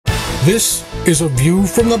This is A View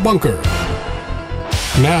from the Bunker.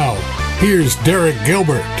 Now, here's Derek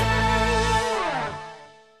Gilbert.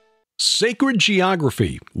 Sacred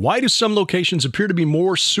geography. Why do some locations appear to be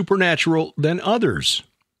more supernatural than others?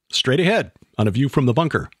 Straight ahead on A View from the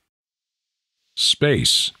Bunker.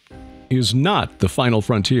 Space is not the final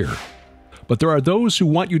frontier, but there are those who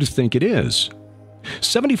want you to think it is.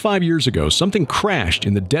 75 years ago, something crashed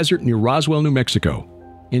in the desert near Roswell, New Mexico.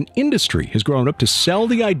 An industry has grown up to sell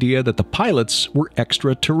the idea that the pilots were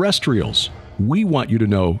extraterrestrials. We want you to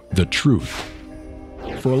know the truth.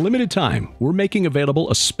 For a limited time, we're making available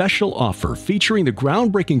a special offer featuring the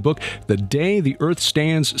groundbreaking book, The Day the Earth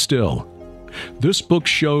Stands Still. This book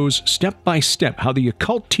shows step by step how the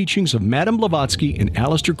occult teachings of Madame Blavatsky and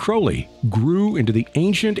Aleister Crowley grew into the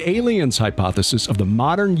ancient aliens hypothesis of the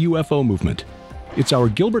modern UFO movement. It's our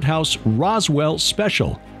Gilbert House Roswell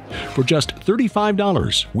special. For just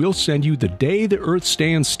 $35, we'll send you The Day the Earth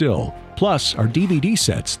Stands Still, plus our DVD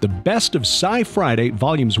sets, The Best of Sci Friday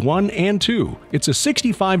Volumes 1 and 2. It's a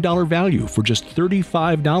 $65 value for just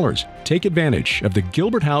 $35. Take advantage of the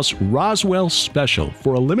Gilbert House Roswell special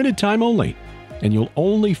for a limited time only, and you'll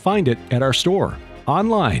only find it at our store,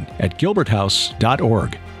 online at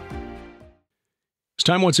gilberthouse.org. It's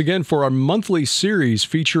time once again for our monthly series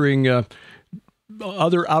featuring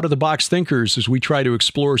other out-of-the-box thinkers as we try to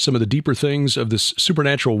explore some of the deeper things of this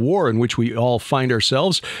supernatural war in which we all find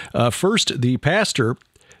ourselves. First, the pastor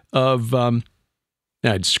of...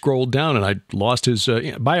 I'd scrolled down and I'd lost his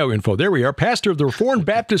bio info. There we are. Pastor of the Reformed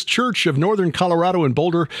Baptist Church of Northern Colorado in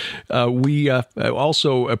Boulder. We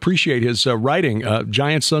also appreciate his writing,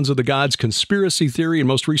 Giant Sons of the Gods, Conspiracy Theory, and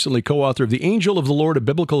most recently co-author of The Angel of the Lord, a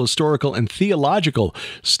Biblical, Historical, and Theological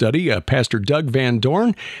Study, Pastor Doug Van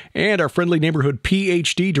Dorn, and our friendly neighborhood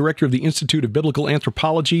PhD, Director of the Institute of Biblical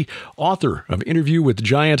Anthropology, author of Interview with the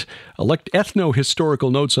Giant, Ethno-Historical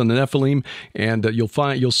Notes on the Nephilim, and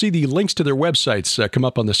you'll see the links to their websites come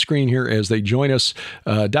up on the screen here as they join us.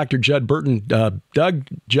 Dr. Judd Burton.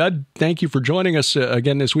 Judd, thank you for joining us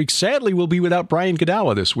again this week. Sadly, we'll be without Brian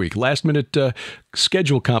Godawa this week. Last-minute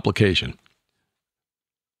schedule complication.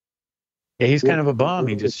 Yeah, he's kind of a bum.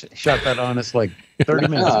 He just shot that on us like 30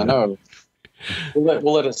 minutes ago. No.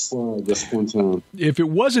 We'll let it slide this one time. If it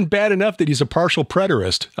wasn't bad enough that he's a partial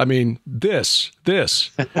preterist, I mean, this. This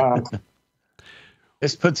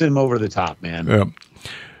puts him over the top, man.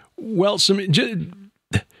 Well,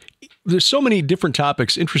 there's so many different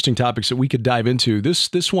topics, interesting topics that we could dive into.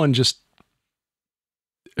 This one just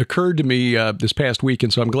occurred to me this past week,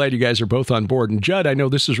 and so I'm glad you guys are both on board. And Judd, I know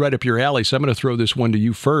this is right up your alley, so I'm going to throw this one to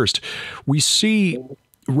you first. We see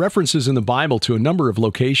references in the Bible to a number of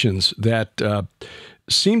locations that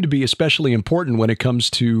seem to be especially important when it comes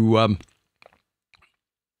to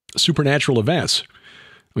supernatural events.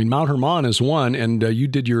 I mean, Mount Hermon is one, and you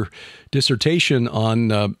did your dissertation on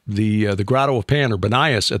the Grotto of Pan, or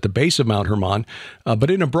Banias, at the base of Mount Hermon. But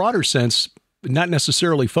in a broader sense, not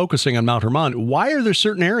necessarily focusing on Mount Hermon, why are there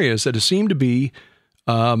certain areas that seem to be,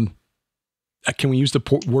 can we use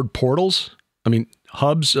the word portals? I mean,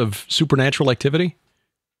 hubs of supernatural activity?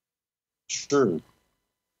 Sure.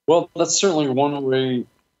 Well, that's certainly one way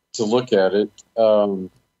to look at it.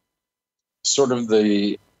 Sort of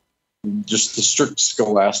the strict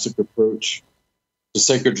scholastic approach to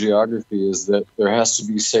sacred geography is that there has to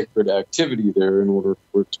be sacred activity there in order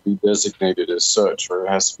for it to be designated as such, or it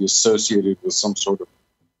has to be associated with some sort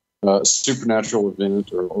of supernatural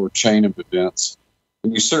event or chain of events.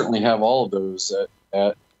 And you certainly have all of those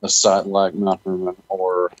at a site like Mount Hermon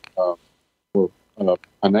or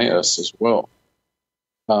Aeneas as well.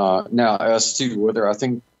 Now, as to whether I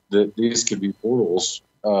think that these could be portals,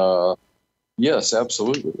 yes,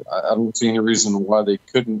 absolutely. I don't see any reason why they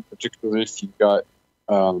couldn't, particularly if you've got,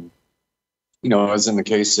 as in the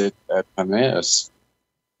case at Aeneas,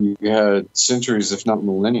 you had centuries, if not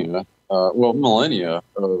millennia, of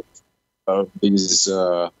these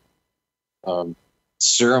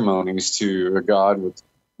ceremonies to a god with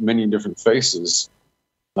many different faces.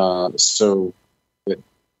 So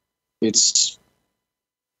it's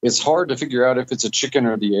hard to figure out if it's a chicken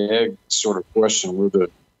or the egg sort of question.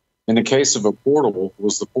 In the case of a portal,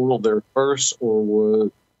 was the portal there first,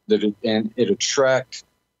 or did it attract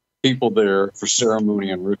people there for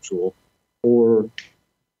ceremony and ritual, or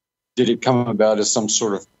did it come about as some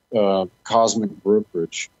sort of cosmic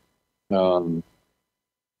brokerage brought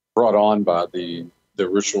on by the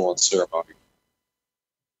ritual and ceremony?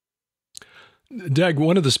 Doug,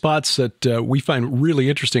 one of the spots that we find really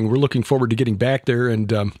interesting, we're looking forward to getting back there,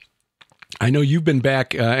 and I know you've been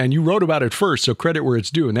back, and you wrote about it first, so credit where it's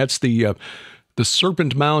due, and that's the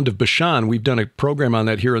Serpent Mound of Bashan. We've done a program on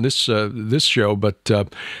that here on this show, but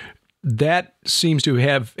that seems to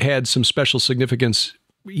have had some special significance,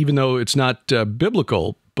 even though it's not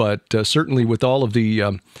biblical. But certainly with all of the,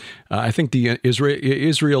 I think the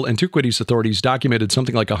Israel Antiquities Authorities documented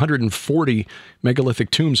something like 140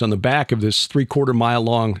 megalithic tombs on the back of this 3/4 mile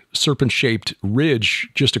long serpent-shaped ridge,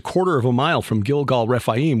 just a quarter of a mile from Gilgal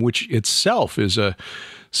Rephaim, which itself is a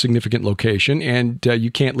significant location. And you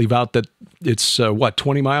can't leave out that it's,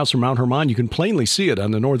 20 miles from Mount Hermon? You can plainly see it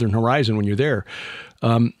on the northern horizon when you're there.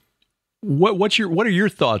 What are your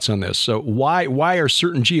thoughts on this? So why are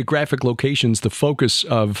certain geographic locations the focus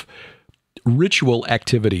of ritual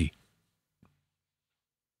activity?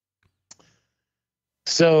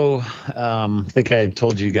 So I think I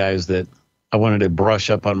told you guys that I wanted to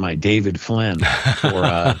brush up on my David Flynn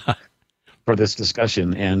for this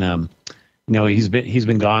discussion, and he's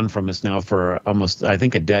been gone from us now for almost, I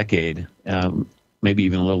think, a decade, maybe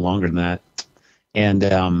even a little longer than that,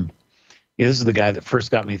 and. This is the guy that first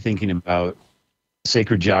got me thinking about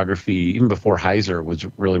sacred geography, even before Heiser was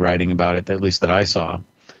really writing about it, at least that I saw.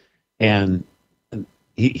 And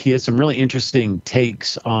he has some really interesting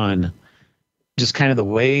takes on just kind of the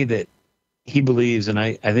way that he believes. And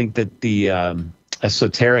I think that the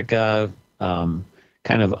esoterica, kind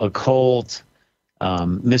of occult,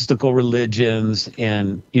 mystical religions,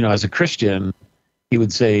 and, as a Christian, he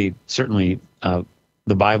would say certainly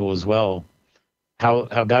the Bible as well, how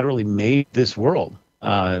God really made this world,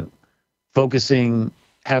 having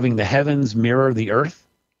the heavens mirror the earth,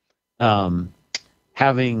 having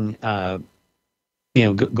going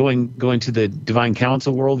to the divine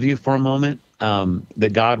council worldview for a moment,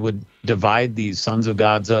 that God would divide these sons of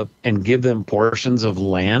gods up and give them portions of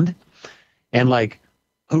land, and like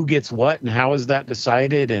who gets what and how is that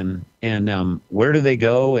decided, and where do they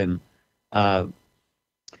go, and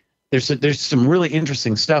There's some really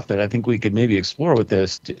interesting stuff that I think we could maybe explore with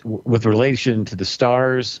this, with relation to the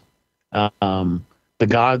stars, the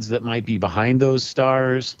gods that might be behind those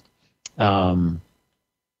stars,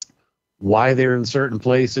 why they're in certain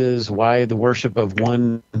places, why the worship of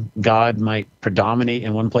one god might predominate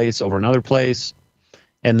in one place over another place.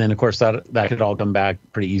 And then, of course, that could all come back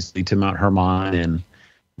pretty easily to Mount Hermon and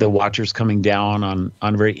the watchers coming down on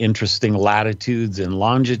very interesting latitudes and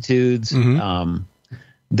longitudes. Mm-hmm.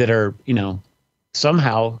 That are,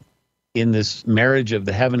 somehow in this marriage of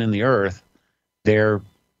the heaven and the earth, they're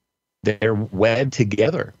wed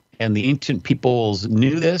together. And the ancient peoples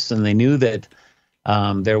knew this, and they knew that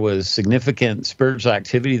there was significant spiritual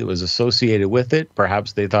activity that was associated with it.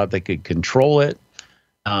 Perhaps they thought they could control it.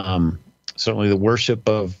 Certainly the worship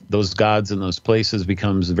of those gods in those places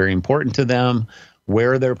becomes very important to them.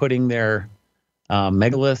 Where they're putting their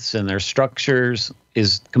megaliths and their structures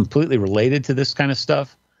is completely related to this kind of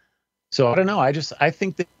stuff. So I don't know. I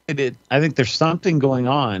think there's something going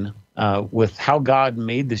on with how God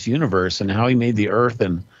made this universe and how He made the earth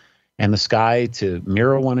and the sky to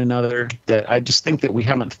mirror one another. That I just think that we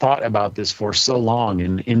haven't thought about this for so long,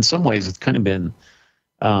 and in some ways, it's kind of been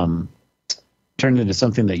turned into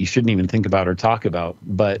something that you shouldn't even think about or talk about.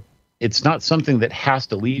 But it's not something that has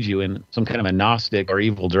to lead you in some kind of a Gnostic or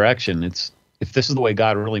evil direction. It's if this is the way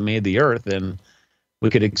God really made the earth, then we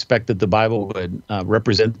could expect that the Bible would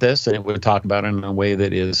represent this, and it would talk about it in a way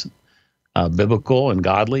that is biblical and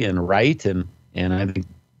godly and right, and I think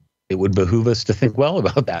it would behoove us to think well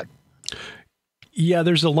about that. Yeah,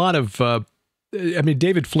 there's a lot of,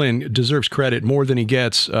 David Flynn deserves credit more than he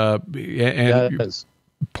gets, and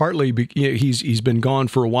partly he's been gone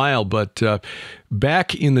for a while, but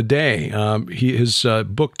back in the day, his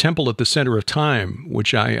book Temple at the Center of Time,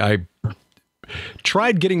 which I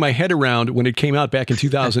tried getting my head around when it came out back in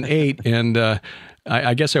 2008, and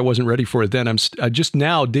I guess I wasn't ready for it then. I'm just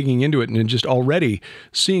now digging into it and just already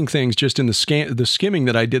seeing things just in the skimming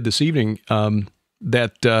that I did this evening.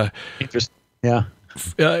 Interesting. Yeah.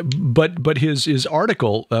 But his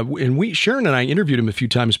article, and Sharon and I interviewed him a few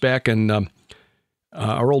times back in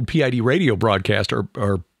our old PID radio broadcast,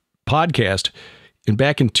 our podcast, and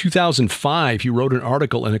back in 2005, he wrote an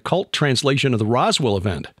article, an occult translation of the Roswell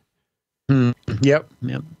event. Yep.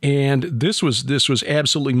 And this was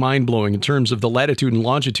absolutely mind-blowing in terms of the latitude and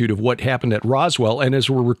longitude of what happened at Roswell. And as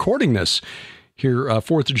we're recording this here,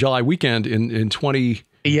 4th of July weekend in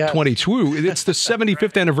 2022, it's the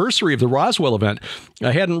 75th anniversary of the Roswell event.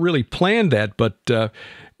 I hadn't really planned that, but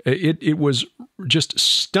it was just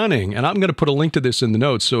stunning. And I'm going to put a link to this in the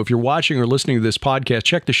notes. So if you're watching or listening to this podcast,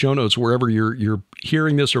 check the show notes wherever you're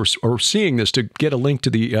hearing this or seeing this to get a link to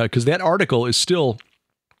the, because that article is still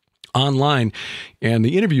online, and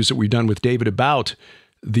the interviews that we've done with David about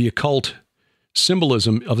the occult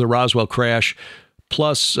symbolism of the Roswell crash,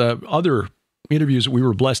 plus other interviews that we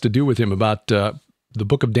were blessed to do with him about the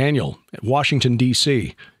book of Daniel, Washington,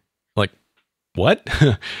 D.C. Like, what?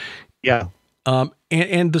 Yeah.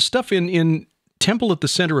 And the stuff in Temple at the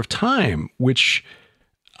Center of Time, which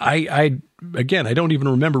I don't even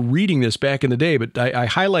remember reading this back in the day, but I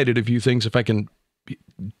highlighted a few things. If I can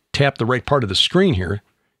tap the right part of the screen here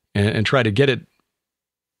and try to get it,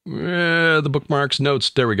 the bookmarks, notes,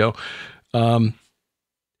 there we go.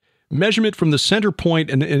 Measurement from the center point,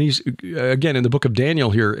 and he's, again, in the book of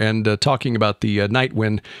Daniel here, and talking about the night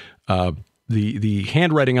when the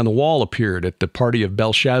handwriting on the wall appeared at the party of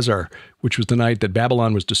Belshazzar, which was the night that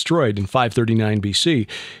Babylon was destroyed in 539 BC.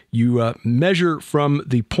 You measure from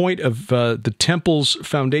the point of the temple's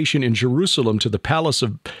foundation in Jerusalem to the palace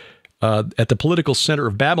of, at the political center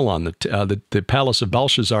of Babylon, the palace of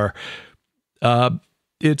Belshazzar.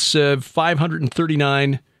 It's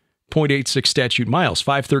 539.86 statute miles,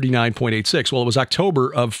 539.86. Well, it was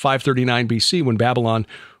October of 539 BC when Babylon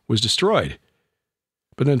was destroyed.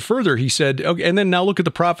 But then further, he said, okay, and then now look at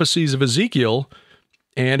the prophecies of Ezekiel.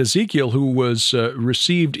 And Ezekiel, who was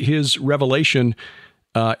received his revelation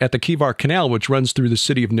at the Kivar Canal, which runs through the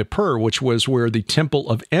city of Nippur, which was where the temple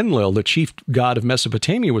of Enlil, the chief god of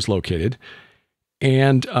Mesopotamia, was located.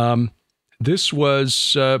 And this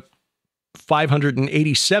was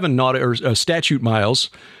 587 statute miles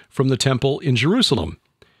from the temple in Jerusalem.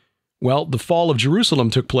 Well, the fall of Jerusalem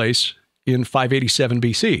took place in 587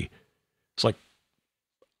 BC. It's like,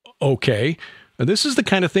 okay, this is the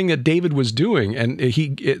kind of thing that David was doing, and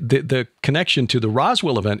the connection to the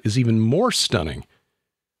Roswell event is even more stunning.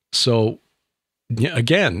 So,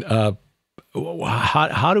 again,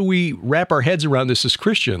 how do we wrap our heads around this as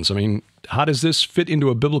Christians? I mean, how does this fit into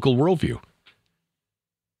a biblical worldview?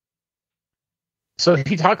 So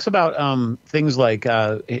he talks about things like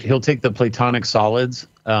he'll take the Platonic solids.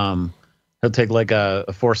 He'll take like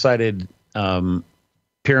a four-sided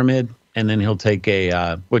pyramid, and then he'll take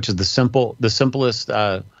which is the simplest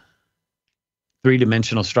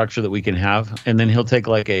three-dimensional structure that we can have, and then he'll take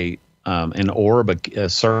like an orb, a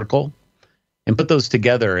circle, and put those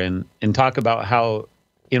together and talk about how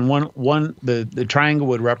in one the triangle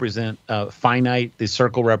would represent finite, the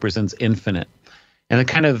circle represents infinite. And they're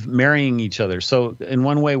kind of marrying each other. So in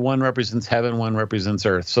one way, one represents heaven, one represents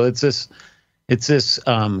earth. So it's this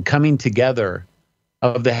coming together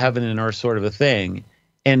of the heaven and earth sort of a thing.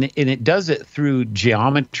 And it does it through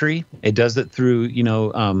geometry. It does it through,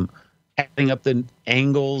 adding up the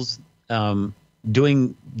angles,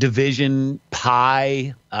 doing division,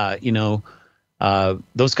 pi,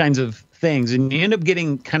 those kinds of things. And you end up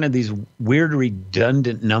getting kind of these weird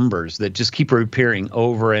redundant numbers that just keep reappearing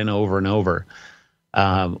over and over and over.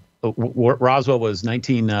 Roswell was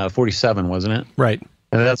 1947, wasn't it? Right.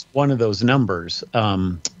 And that's one of those numbers.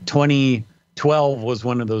 2012 was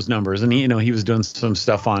one of those numbers, and he was doing some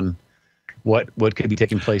stuff on what could be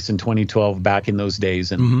taking place in 2012 back in those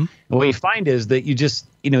days. And what you find is that you just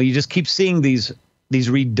keep seeing these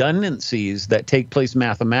redundancies that take place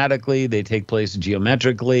mathematically, they take place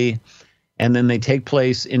geometrically. And then they take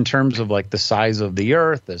place in terms of like the size of the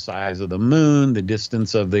earth, the size of the moon, the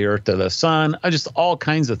distance of the earth to the sun, just all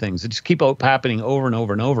kinds of things that just keep happening over and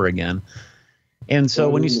over and over again. And so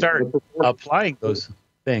when you start applying those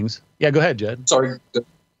things, yeah, go ahead, Jed. Sorry. I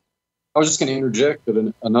was just going to interject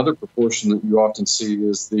that another proportion that you often see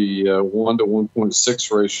is the 1 to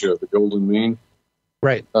 1.6 ratio, the golden mean.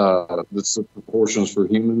 Right. That's the proportions for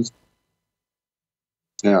humans.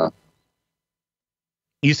 Yeah.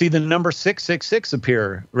 You see the number 666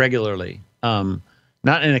 appear regularly, not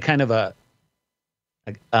in a kind of a,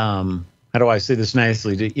 how do I say this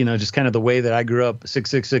nicely? Just kind of the way that I grew up.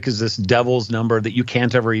 666 is this devil's number that you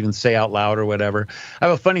can't ever even say out loud or whatever. I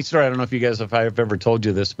have a funny story. I don't know if I've ever told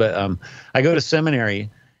you this, but I go to seminary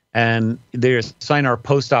and they assign our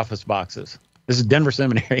post office boxes. This is Denver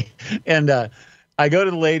Seminary. And I go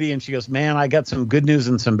to the lady and she goes, man, I got some good news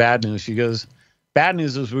and some bad news. She goes, bad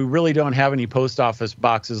news is we really don't have any post office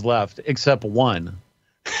boxes left except one.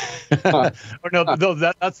 Or no,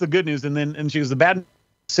 that's the good news. And she goes, the bad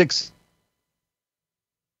 6.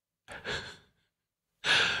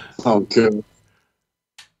 Oh, good.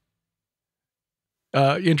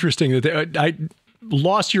 Interesting that I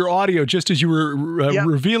lost your audio just as you were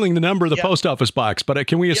revealing the number of the post office box. But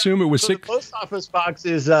can we assume it was 6? The post office box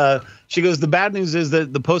is. She goes, the bad news is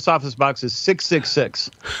that the post office box is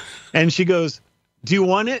 666, and she goes, do you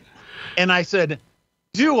want it? And I said,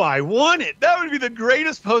 do I want it? That would be the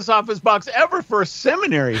greatest post office box ever for a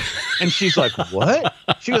seminary. And she's like, what?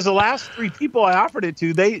 She goes, the last 3 people I offered it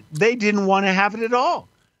to, they didn't want to have it at all.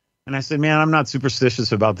 And I said, man, I'm not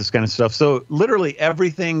superstitious about this kind of stuff. So literally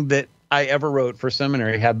everything that I ever wrote for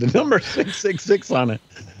seminary had the number 666 on it.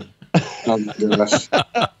 Oh, gosh.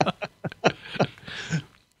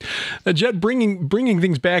 Jed, bringing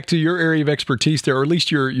things back to your area of expertise there, or at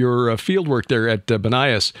least your field work there at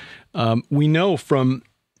Banias, we know from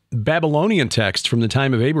Babylonian text from the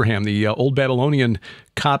time of Abraham, the old Babylonian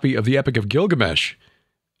copy of the Epic of Gilgamesh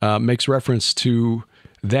makes reference to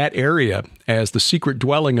that area as the secret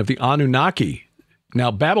dwelling of the Anunnaki.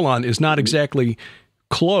 Now, Babylon is not exactly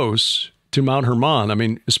close to Mount Hermon. I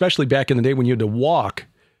mean, especially back in the day when you had to walk,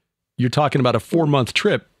 you're talking about a 4-month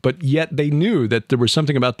trip, but yet they knew that there was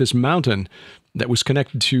something about this mountain that was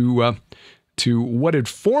connected to what had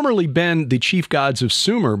formerly been the chief gods of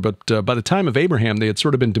Sumer, but by the time of Abraham, they had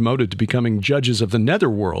sort of been demoted to becoming judges of the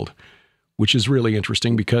netherworld, which is really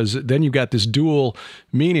interesting because then you've got this dual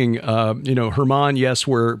meaning, Hermon, yes,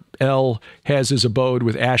 where El has his abode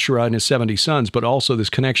with Asherah and his 70 sons, but also this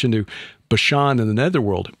connection to Bashan and the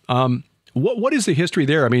netherworld. What is the history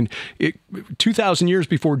there? I mean, 2,000 years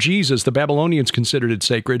before Jesus, the Babylonians considered it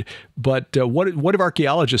sacred, but what have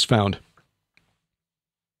archaeologists found?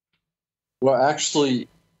 Well, actually,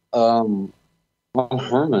 on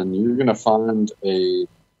Hermon, you're going to find a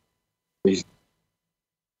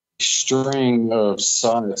string of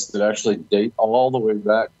sites that actually date all the way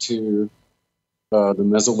back to the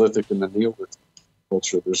Mesolithic and the Neolithic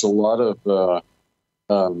culture. There's a lot of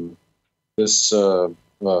this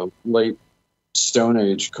late Stone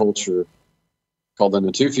Age culture called the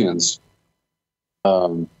Natufians,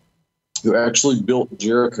 who actually built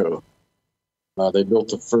Jericho. They built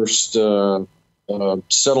the first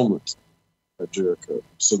settlement at Jericho.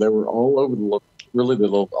 So they were all over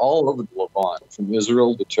all over the Levant, from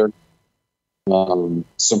Israel to Turkey.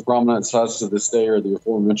 Some prominent sites to this day are the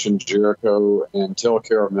aforementioned Jericho and Tel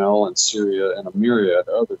Carmel in Syria and a myriad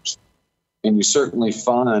others. And you certainly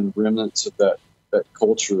find remnants of that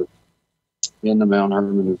culture in the Mount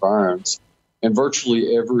Hermon environs, and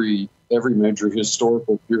virtually every major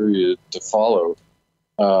historical period to follow.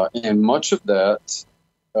 And much of that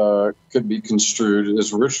could be construed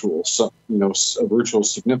as ritual, of ritual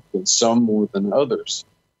significance, some more than others.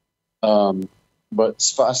 But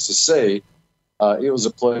suffice to say, it was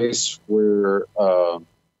a place where,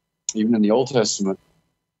 even in the Old Testament,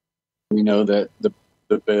 we know that the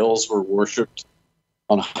Baals were worshipped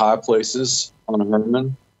on high places on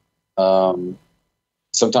Hermon,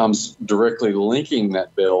 sometimes directly linking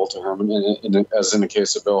that Baal to Hermon, as in the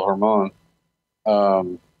case of Baal Hermon.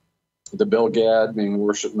 The Baal Gad being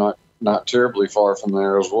worshipped not terribly far from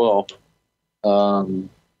there as well.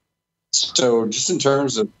 So just in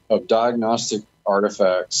terms of diagnostic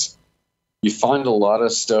artifacts, you find a lot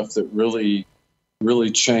of stuff that really,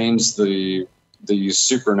 really changed the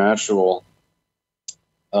supernatural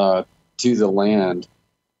to the land.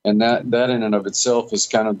 And that in and of itself is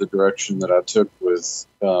kind of the direction that I took with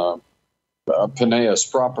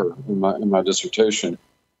Peneus proper in my dissertation.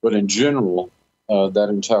 But in general, that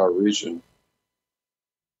entire region.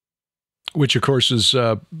 Which, of course, is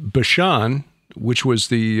Bashan, which was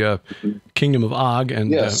the kingdom of Og. And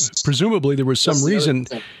yes. Presumably there was some reason...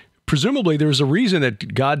 Presumably, there was a reason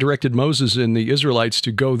that God directed Moses and the Israelites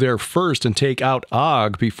to go there first and take out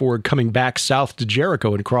Og before coming back south to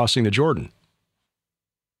Jericho and crossing the Jordan.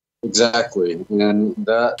 Exactly. And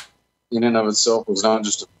that, in and of itself, was not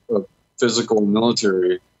just a physical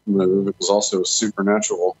military move, it was also a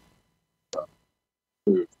supernatural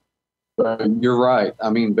move. But you're right.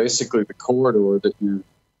 I mean, basically, the corridor that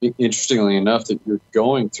interestingly enough, that you're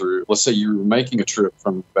going through, let's say you're making a trip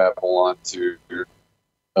from Babylon to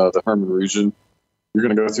the Hermon region, you're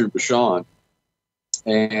going to go through Bashan,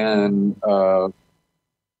 and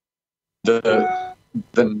the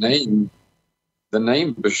name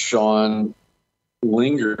Bashan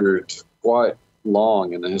lingered quite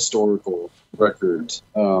long in the historical record.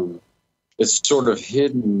 It's sort of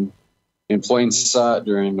hidden in plain sight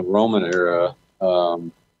during the Roman era,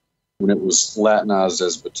 when it was Latinized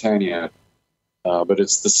as Britannia, but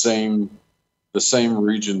it's the same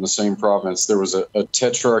region, the same province. There was a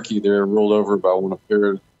tetrarchy there ruled over by one of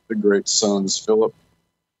Herod the Great's sons, Philip.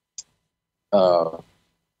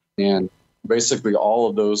 And basically all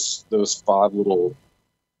of those 5 little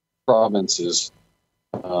provinces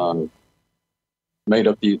made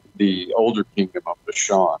up the older kingdom of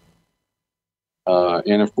Bashan.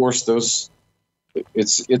 And of course,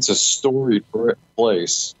 it's a storied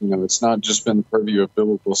place. It's not just been the purview of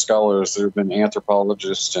biblical scholars. There have been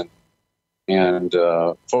anthropologists and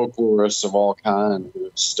folklorists of all kinds who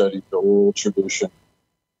have studied the oral tradition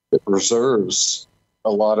that preserves a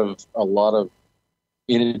lot of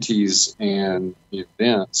entities and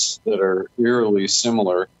events that are eerily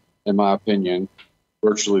similar, in my opinion,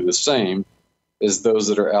 virtually the same as those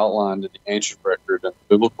that are outlined in the ancient record and the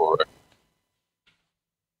biblical record.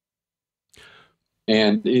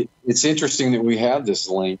 And it's interesting that we have this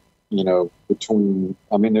link, between,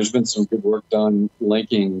 there's been some good work done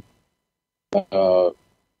linking, that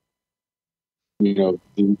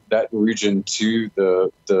region to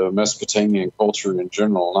the Mesopotamian culture in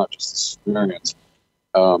general, not just the Sumerians.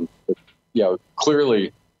 But yeah,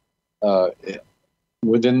 clearly,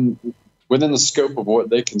 within the scope of what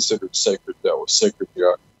they considered sacred, that was sacred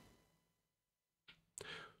geography.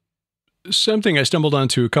 Something I stumbled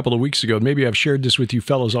onto a couple of weeks ago, maybe I've shared this with you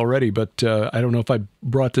fellows already, but I don't know if I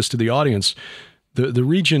brought this to the audience. The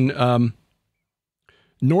region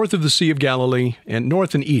north of the Sea of Galilee and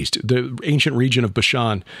north and east, the ancient region of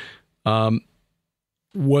Bashan,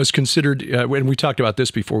 was considered, when we talked about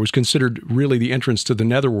this before, was considered really the entrance to the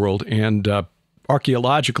netherworld. And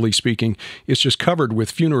archaeologically speaking, it's just covered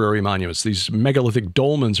with funerary monuments. These megalithic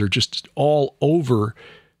dolmens are just all over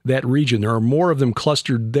that region. There are more of them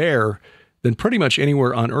clustered there than pretty much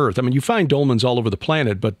anywhere on Earth. I mean, you find dolmens all over the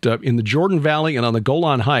planet, but in the Jordan Valley and on the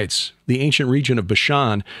Golan Heights, the ancient region of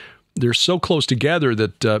Bashan, they're so close together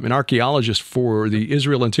that an archaeologist for the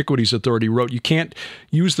Israel Antiquities Authority wrote, you can't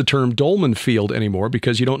use the term dolmen field anymore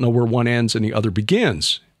because you don't know where one ends and the other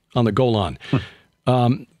begins on the Golan.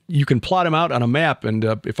 You can plot them out on a map, and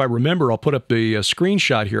if I remember, I'll put up the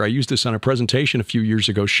screenshot here. I used this on a presentation a few years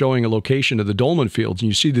ago showing a location of the dolmen fields, and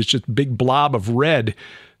you see this just big blob of red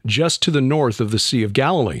just to the north of the Sea of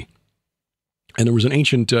Galilee. And there was an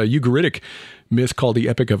ancient Ugaritic myth called the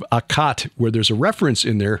Epic of Akkad, where there's a reference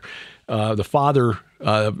in there, the father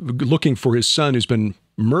looking for his son who's been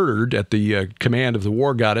murdered at the command of the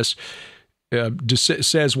war goddess,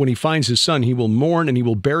 says when he finds his son, he will mourn and he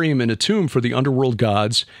will bury him in a tomb for the underworld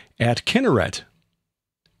gods at Kinneret.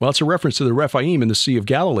 Well, it's a reference to the Rephaim in the Sea of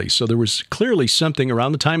Galilee. So there was clearly something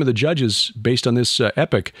around the time of the Judges, based on this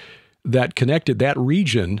epic, that connected that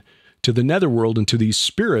region to the netherworld and to these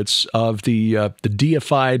spirits of the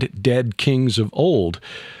deified dead kings of old.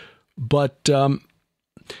 But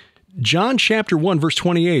John chapter 1, verse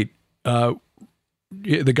 28,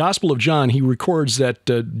 the Gospel of John, he records that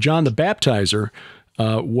John the Baptizer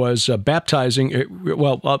was baptizing,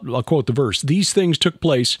 I'll quote the verse, "These things took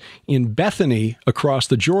place in Bethany across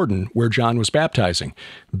the Jordan where John was baptizing."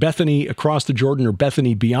 Bethany across the Jordan, or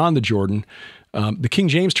Bethany beyond the Jordan. The King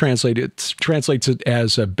James translates it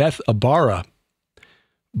as Beth Abara.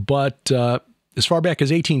 But as far back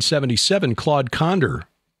as 1877, Claude Condor,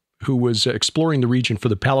 who was exploring the region for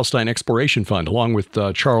the Palestine Exploration Fund, along with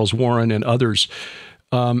Charles Warren and others,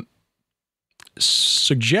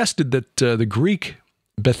 suggested that the Greek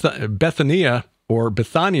Bethania, or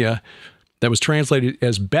Bethania, that was translated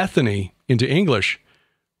as Bethany into English,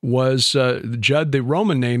 was Judd, the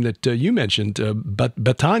Roman name that you mentioned,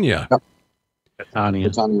 Betania. Yep.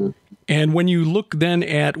 Betania. And when you look then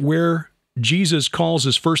at where Jesus calls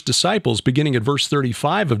his first disciples, beginning at verse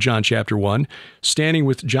 35 of John chapter 1, standing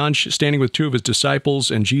with two of his disciples,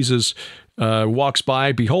 and Jesus walks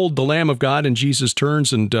by, behold, the Lamb of God, and Jesus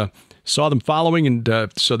turns and saw them following, and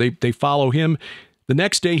so they follow him. The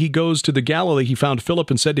next day he goes to the Galilee. He found Philip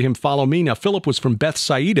and said to him, "Follow me." Now Philip was from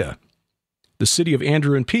Bethsaida, the city of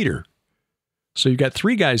Andrew and Peter. So you got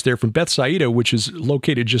three guys there from Bethsaida, which is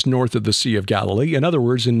located just north of the Sea of Galilee. In other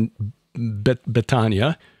words, in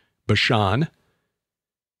Betania, Bashan.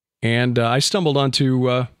 And I stumbled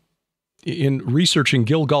onto, in researching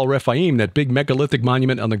Gilgal Rephaim, that big megalithic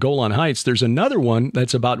monument on the Golan Heights, there's another one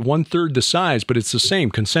that's about 1/3 the size, but it's the same,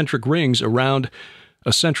 concentric rings around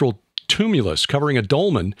a central tumulus covering a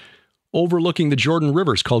dolmen overlooking the Jordan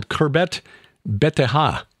rivers called Kerbet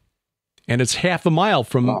Betehah. And it's half a mile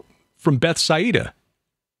from Bethsaida.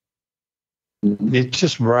 It's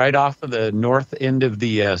just right off of the north end of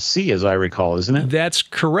the sea, as I recall, isn't it? That's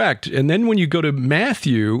correct. And then when you go to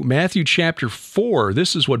Matthew chapter 4,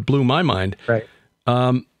 this is what blew my mind. Right.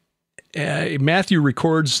 Matthew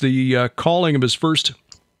records the calling of his first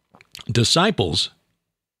disciples.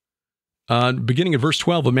 Beginning at verse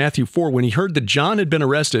 12 of Matthew 4, when he heard that John had been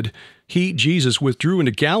arrested, he, Jesus, withdrew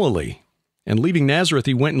into Galilee. And leaving Nazareth,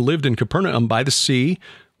 he went and lived in Capernaum by the sea,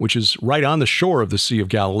 which is right on the shore of the Sea of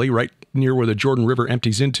Galilee, right near where the Jordan River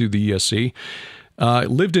empties into the sea.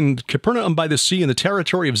 Lived in Capernaum by the sea in the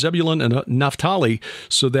territory of Zebulun and Naphtali,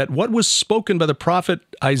 so that what was spoken by the prophet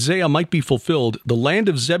Isaiah might be fulfilled. The land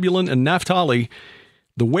of Zebulun and Naphtali,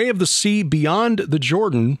 the way of the sea beyond the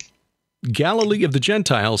Jordan, Galilee of the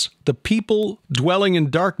Gentiles, the people dwelling in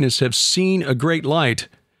darkness have seen a great light.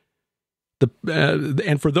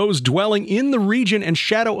 And for those dwelling in the region and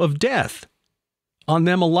shadow of death, on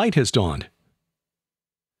them a light has dawned.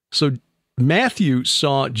 So Matthew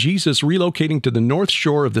saw Jesus relocating to the north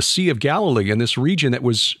shore of the Sea of Galilee, in this region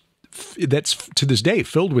that's to this day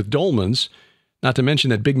filled with dolmens. not to mention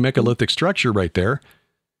that big megalithic structure right there,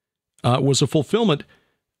 was a fulfillment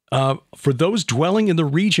for those dwelling in the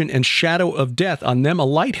region and shadow of death. On them a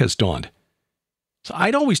light has dawned. So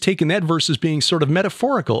I'd always taken that verse as being sort of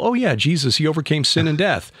metaphorical. Oh yeah, Jesus, he overcame sin and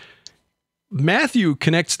death. Matthew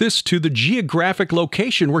connects this to the geographic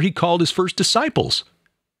location where he called his first disciples.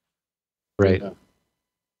 Right.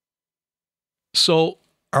 So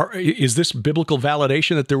is this biblical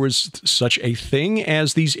validation that there was such a thing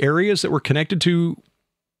as these areas that were connected to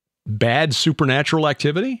bad supernatural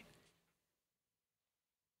activity?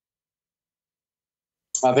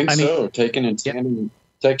 I think so. Taken in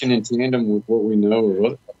tandem with what we know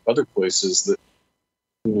of other places that,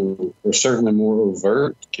 are certainly more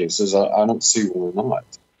overt cases. I don't see why not.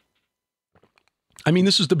 I mean,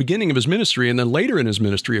 this is the beginning of his ministry, and then later in his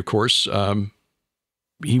ministry, of course,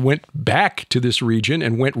 he went back to this region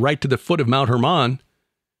and went right to the foot of Mount Hermon,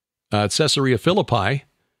 Caesarea Philippi.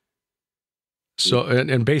 So,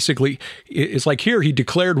 and basically, it's like here he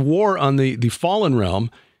declared war on the fallen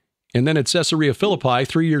realm, and then at Caesarea Philippi,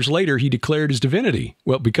 3 years later, he declared his divinity.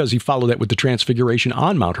 Well, because he followed that with the transfiguration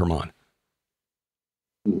on Mount Hermon.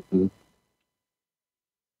 Mm-hmm.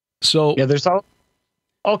 So yeah, there's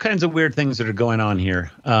all kinds of weird things that are going on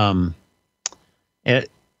here. And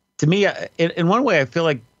to me, in one way, I feel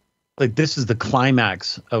like this is the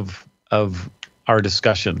climax of our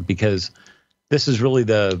discussion, because this is really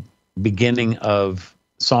the beginning of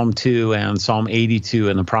Psalm 2 and Psalm 82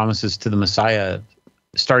 and the promises to the Messiah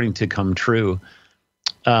starting to come true.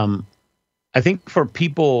 I think for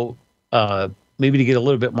people maybe to get a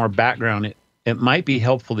little bit more background, it might be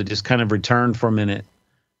helpful to just kind of return for a minute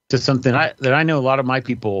to something that I know a lot of my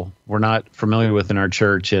people were not familiar with in our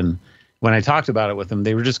church. And when I talked about it with them,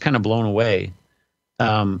 they were just kind of blown away.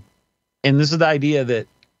 And this is the idea that,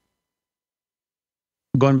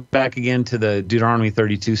 going back again to the Deuteronomy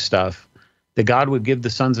 32 stuff, that God would give the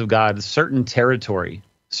sons of God certain territory,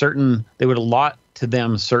 they would allot to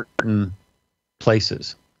them certain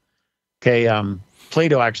places. Okay,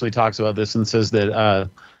 Plato actually talks about this and says that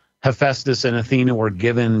Hephaestus and Athena were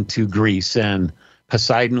given to Greece and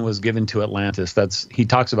Poseidon was given to Atlantis. He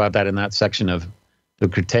talks about that in that section of the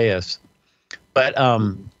Critias. But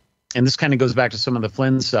and this kind of goes back to some of the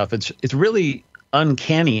Flynn stuff. It's really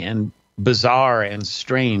uncanny and bizarre and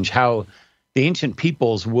strange how the ancient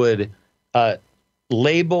peoples would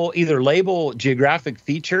label geographic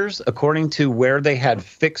features according to where they had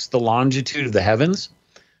fixed the longitude of the heavens.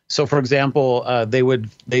 So, for example,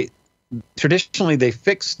 they traditionally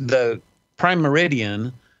fixed the prime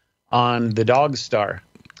meridian on the dog star,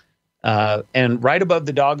 and right above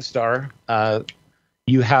the dog star,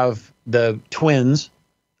 you have the twins.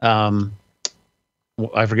 I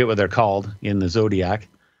forget what they're called in the zodiac.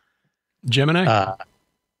 Gemini.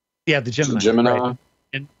 Yeah, the Gemini. Gemini. Right?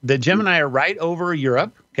 And the Gemini are right over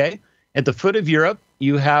Europe. Okay, at the foot of Europe,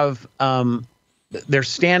 you have they're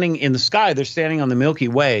standing in the sky. They're standing on the Milky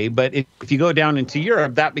Way. But if you go down into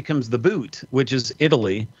Europe, that becomes the boot, which is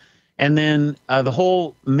Italy. And then the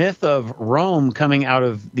whole myth of Rome coming out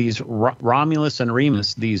of these Romulus and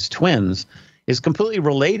Remus, these twins, is completely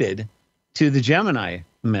related to the Gemini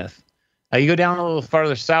myth. You go down a little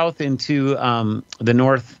farther south into the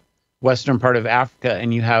northwestern part of Africa,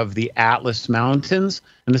 and you have the Atlas Mountains.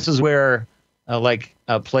 And this is where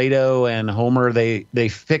Plato and Homer, they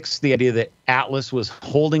fixed the idea that Atlas was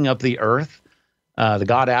holding up the earth, the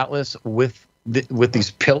god Atlas, with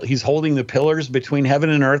these he's holding the pillars between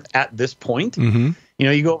heaven and earth at this point. Mm-hmm.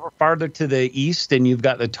 You go over farther to the east and you've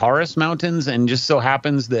got the Taurus Mountains, and just so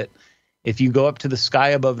happens that if you go up to the sky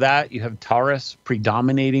above that, you have Taurus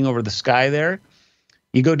predominating over the sky there.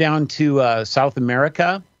 You go down to South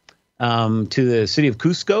America, to the city of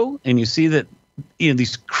Cusco, and you see that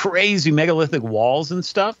these crazy megalithic walls and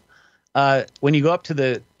stuff. When you go up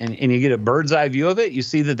to and you get a bird's eye view of it, you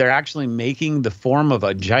see that they're actually making the form of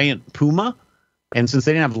a giant puma. And since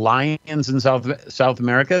they didn't have lions in South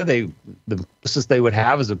America, the closest they would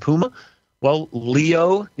have is a puma. Well,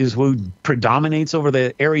 Leo is who predominates over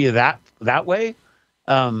the area that way.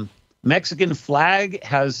 Mexican flag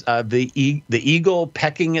has the eagle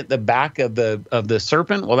pecking at the back of the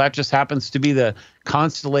serpent. Well, that just happens to be the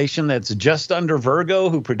constellation that's just under Virgo,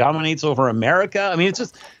 who predominates over America. I mean, it's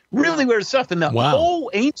just really weird stuff. And the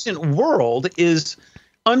whole ancient world is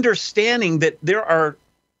understanding that there are,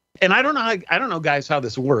 and I don't know, guys, how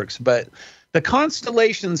this works, but the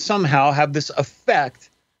constellations somehow have this effect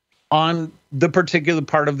on the particular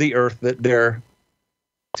part of the earth that they're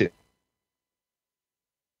to.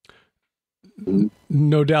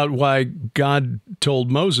 no doubt why God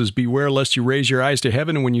told Moses, beware lest you raise your eyes to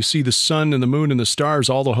heaven, and when you see the sun and the moon and the stars,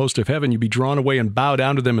 all the host of heaven, you be drawn away and bow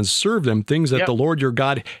down to them and serve them, things that the Lord your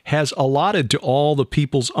God has allotted to all the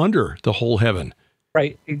peoples under the whole heaven.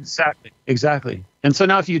 Right, exactly. And so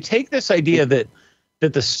now if you take this idea that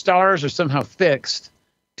the stars are somehow fixed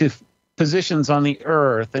to positions on the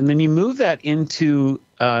earth, and then you move that into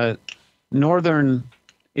northern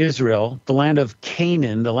Israel, the land of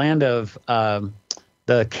Canaan, the land of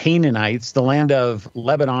the Canaanites, the land of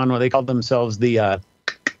Lebanon, where they called themselves the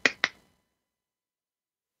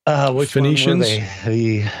which Phoenicians? One were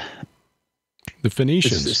they? The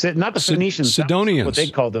Phoenicians. Not the Phoenicians. Sidonians. What they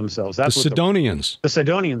called themselves. That's the Sidonians. The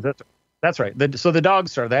Sidonians. That's right. So the dog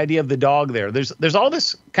star, the idea of the dog there. There's all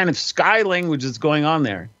this kind of sky language that's going on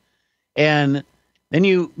there. And then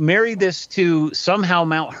you marry this to somehow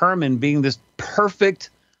Mount Hermon being this perfect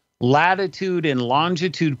latitude and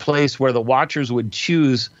longitude place where the watchers would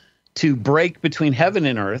choose to break between heaven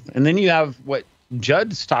and earth. And then you have what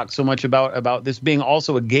Judd's talked so much about this being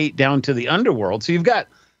also a gate down to the underworld. So you've got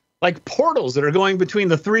like portals that are going between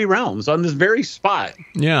the three realms on this very spot.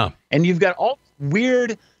 Yeah. And you've got all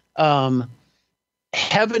weird heaven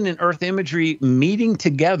and earth imagery meeting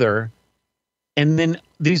together. And then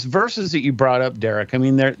these verses that you brought up, Derek, I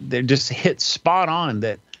mean, they're just hit spot on.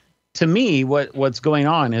 That to me, what's going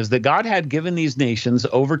on is that God had given these nations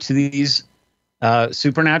over to these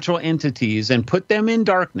supernatural entities and put them in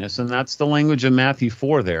darkness. And that's the language of Matthew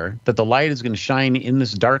 4 there, that the light is going to shine in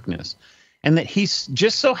this darkness. And that he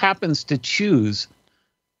just so happens to choose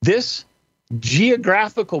this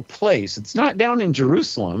geographical place. It's not down in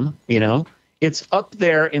Jerusalem, it's up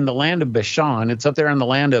there in the land of Bashan. It's up there in the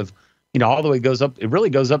land of, all the way goes up. It really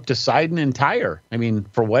goes up to Sidon and Tyre. I mean,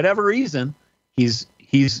 for whatever reason, he's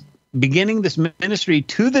beginning this ministry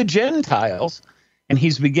to the Gentiles, and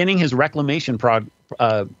he's beginning his reclamation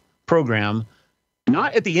program,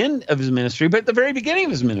 not at the end of his ministry, but at the very beginning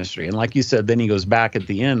of his ministry. And like you said, then he goes back at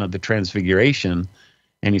the end of the transfiguration,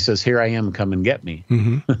 and he says, "Here I am, come and get me."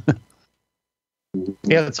 Mm-hmm.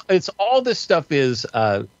 Yeah, it's all this stuff is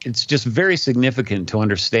it's just very significant to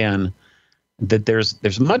understand that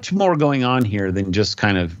there's much more going on here than just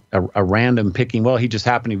kind of a random picking. Well, he just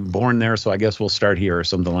happened to be born there, so I guess we'll start here or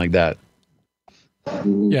something like that.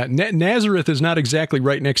 Yeah, Nazareth is not exactly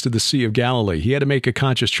right next to the Sea of Galilee. He had to make a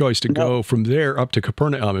conscious choice to go from there up to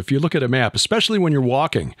Capernaum. If you look at a map, especially when you're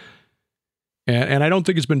walking, and I don't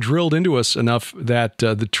think it's been drilled into us enough that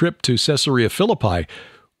the trip to Caesarea Philippi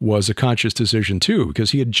was a conscious decision too,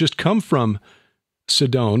 because he had just come from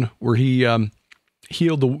Sidon, where he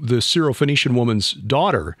healed the Syrophoenician woman's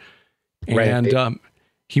daughter, and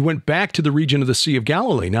he went back to the region of the Sea of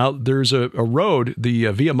Galilee. Now, there's a road, the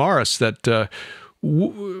Via Maris, that,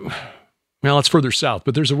 well, it's further south,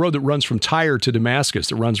 but there's a road that runs from Tyre to Damascus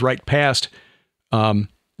that runs right past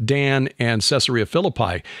Dan and Caesarea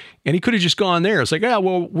Philippi. And he could have just gone there. It's like,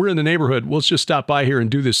 well, we're in the neighborhood. Let's just stop by here and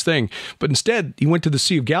do this thing. But instead, he went to the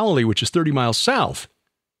Sea of Galilee, which is 30 miles south.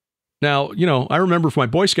 Now, I remember from my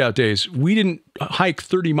Boy Scout days, we didn't hike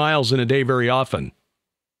 30 miles in a day very often.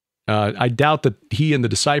 I doubt that he and the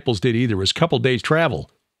disciples did either. It was a couple days travel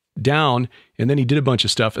down, and then he did a bunch of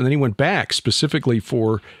stuff, and then he went back specifically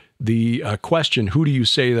for the question, who do you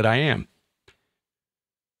say that I am?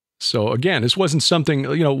 So again, this wasn't something,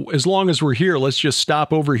 as long as we're here, let's just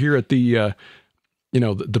stop over here at the,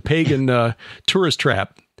 the pagan tourist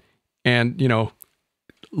trap and,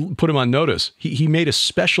 put him on notice. He made a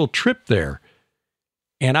special trip there.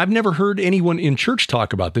 And I've never heard anyone in church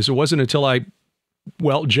talk about this. It wasn't until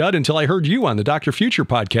Judd, until I heard you on the Dr. Future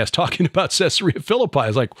podcast talking about Caesarea Philippi. I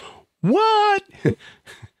was like, what?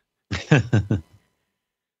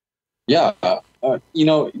 Yeah.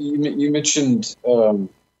 You mentioned,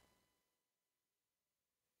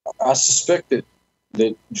 I suspect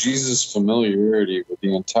that Jesus' familiarity with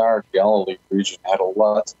the entire Galilee region had a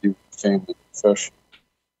lot to do with family profession.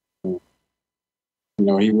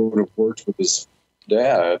 He would have worked with his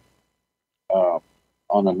dad on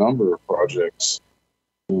a number of projects.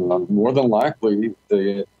 More than likely,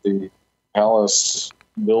 the palace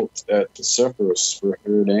built at Sepphoris for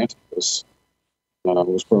Herod Antipas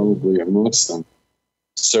was probably amongst them.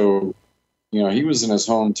 So, he was in his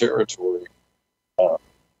home territory.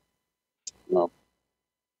 And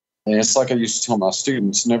it's like I used to tell my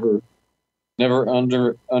students, never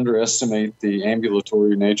underestimate the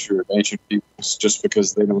ambulatory nature of ancient peoples just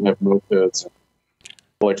because they don't have mopeds and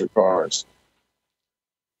electric cars.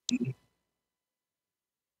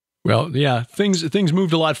 Well, yeah, things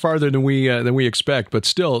moved a lot farther than we expect, but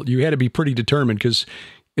still, you had to be pretty determined, because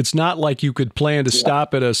It's not like you could plan to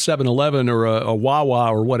stop at a 7-Eleven or a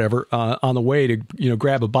Wawa or whatever on the way to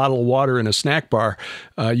grab a bottle of water and a snack bar.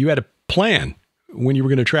 You had to plan when you were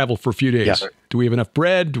going to travel for a few days. Yeah. Do we have enough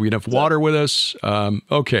bread? Do we have enough water with us?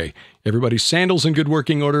 Okay, everybody's sandals in good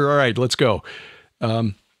working order. All right, let's go.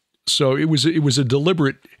 So it was a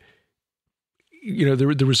deliberate.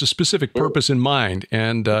 There was a specific purpose in mind,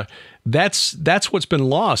 and that's what's been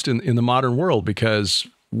lost in the modern world, because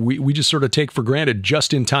we just sort of take for granted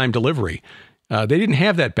just-in-time delivery. They didn't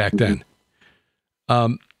have that back then.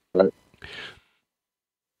 Right.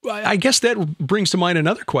 I guess that brings to mind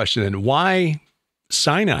another question, then. Why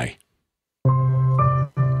Sinai?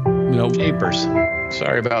 Papers.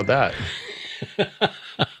 Sorry about that.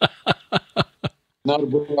 Not a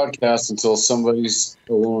broadcast until somebody's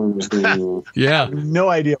alarm is going off. Yeah. No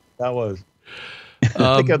idea what that was.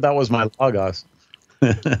 I think that was my Logos.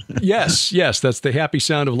 Yes, that's the happy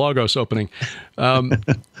sound of Logos opening.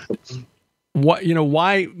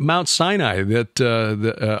 Why Mount Sinai? That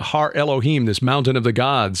the Har Elohim, this mountain of the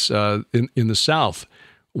gods in the south.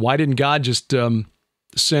 Why didn't God just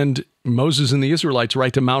send Moses and the Israelites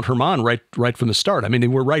right to Mount Hermon right from the start? I mean, they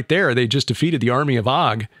were right there. They just defeated the army of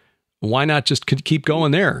Og. Why not just keep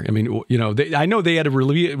going there? I mean, I know they had to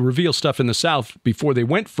reveal stuff in the south before they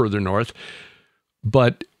went further north,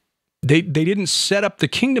 but they didn't set up the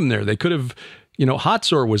kingdom there. They could have,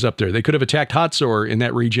 Hatzor was up there. They could have attacked Hatzor in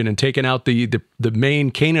that region and taken out the main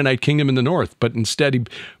Canaanite kingdom in the north, but instead he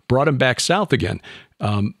brought them back south again.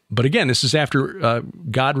 But again, this is after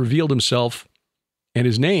God revealed himself and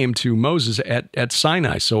his name to Moses at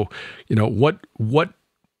Sinai. So, what's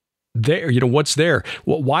there?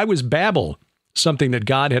 Well, why was Babel something that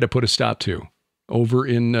God had to put a stop to over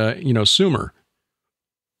in, Sumer?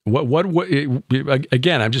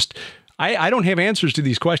 Again, I don't have answers to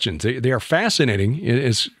these questions. They are fascinating.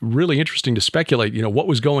 It's really interesting to speculate, what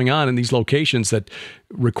was going on in these locations that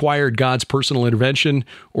required God's personal intervention,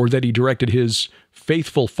 or that he directed his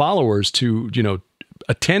faithful followers to,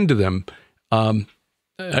 attend to them.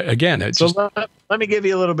 Again, let me give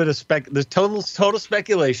you a little bit of there's total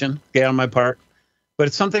speculation, on my part, but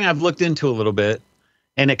it's something I've looked into a little bit,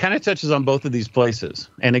 and it kind of touches on both of these places,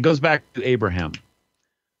 and it goes back to Abraham.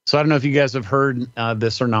 So I don't know if you guys have heard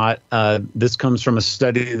this or not. This comes from a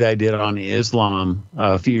study that I did on Islam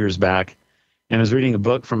a few years back, and I was reading a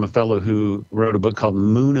book from a fellow who wrote a book called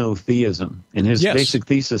Monotheism, and his basic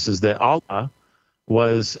thesis is that Allah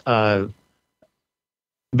was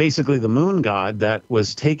basically the moon god that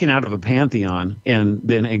was taken out of a pantheon and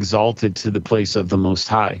then exalted to the place of the Most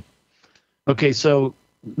High. Okay, so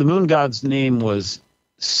the moon god's name was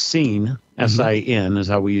Sin, S-I-N is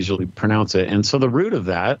how we usually pronounce it. And so the root of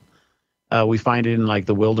that, we find it in like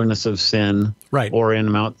the wilderness of Sin, right, or in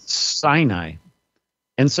Mount Sinai.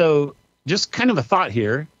 And so just kind of a thought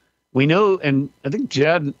here, we know, and I think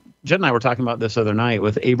Jed and I were talking about this other night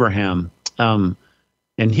with Abraham,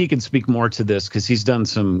 and he can speak more to this because he's done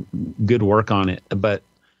some good work on it. But,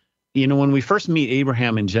 when we first meet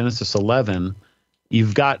Abraham in Genesis 11,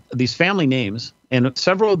 you've got these family names, and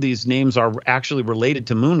several of these names are actually related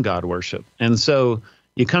to moon god worship. And so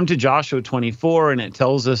you come to Joshua 24, and it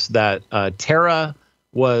tells us that Terah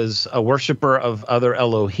was a worshiper of other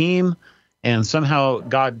Elohim, and somehow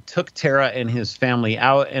God took Terah and his family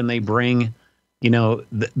out, and they bring,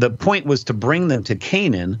 the point was to bring them to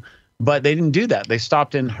Canaan, but they didn't do that. They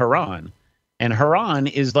stopped in Haran. And Haran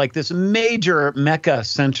is like this major Mecca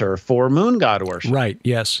center for moon god worship. Right,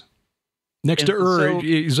 yes. Next to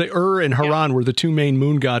Ur and Haran were the two main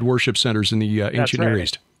moon god worship centers in the ancient Near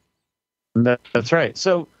East. That's right.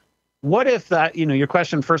 So what if that, your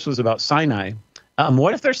question first was about Sinai.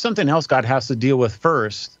 What if there's something else God has to deal with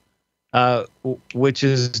first, which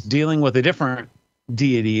is dealing with a different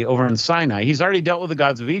deity over in Sinai? He's already dealt with the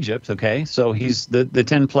gods of Egypt, okay? So he's the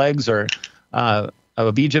 10 plagues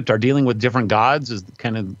of Egypt are dealing with different gods, is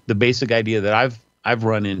kind of the basic idea that I've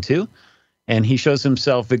run into. And he shows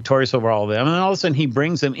himself victorious over all of them. And then all of a sudden he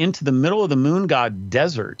brings them into the middle of the moon god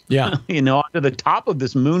desert. Yeah. Onto the top of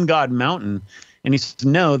this moon god mountain. And he says,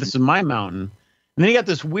 no, this is my mountain. And then you got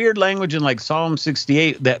this weird language in like Psalm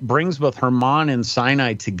 68 that brings both Hermon and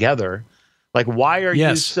Sinai together. Like, why are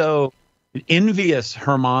you so envious,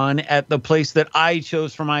 Hermon, at the place that I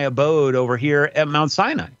chose for my abode over here at Mount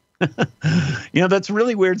Sinai? That's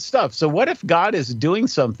really weird stuff. So what if God is doing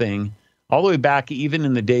something all the way back, even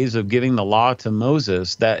in the days of giving the law to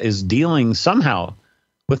Moses, that is dealing somehow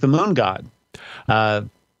with the moon god? And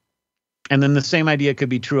then the same idea could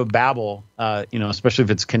be true of Babel, especially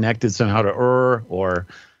if it's connected somehow to Ur, or,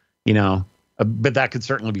 but that could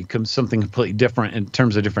certainly become something completely different in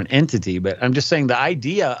terms of different entity. But I'm just saying the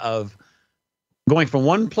idea of going from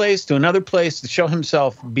one place to another place to show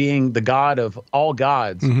himself being the God of all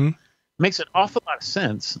gods, makes an awful lot of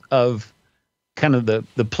sense of kind of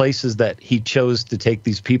the places that he chose to take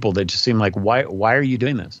these people that just seem like, why are you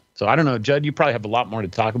doing this? So I don't know, Judd, you probably have a lot more to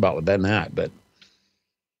talk about with than that, but.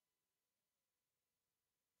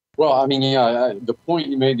 Well, I mean, yeah, the point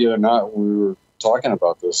you made the other night when we were talking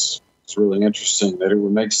about this is really interesting, that it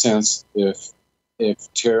would make sense if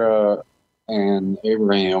Terah and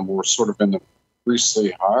Abraham were sort of in the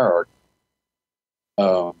priestly hierarchy,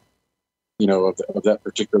 of that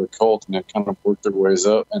particular cult, and it kind of worked their ways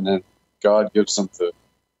up, and then God gives them the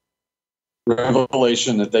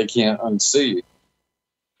revelation that they can't unsee,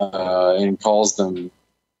 and calls them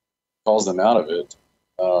out of it.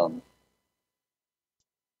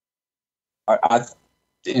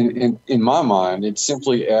 In my mind, it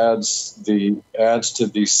simply adds to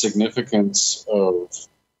the significance of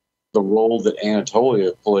the role that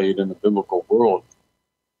Anatolia played in the biblical world,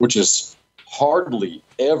 which is hardly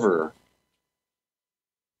ever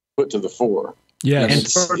put to the fore. Yeah, and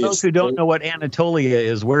for those who don't know what Anatolia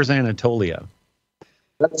is, where's Anatolia?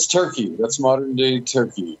 That's Turkey. That's modern day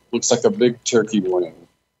Turkey. Looks like a big turkey wing.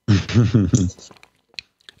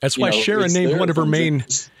 That's why Sharon named one of her main.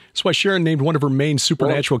 That's why Sharon named one of her main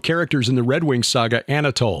supernatural characters in the Red Wing saga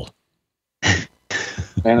Anatole.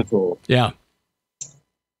 Anatole. Yeah.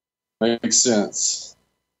 Makes sense.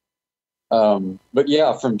 But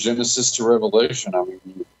yeah, from Genesis to Revelation, I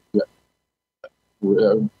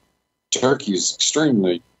mean, Turkey is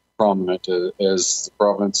extremely prominent as the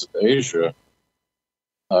province of Asia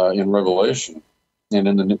in Revelation and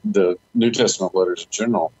in the New Testament letters in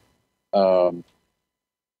general. And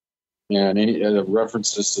any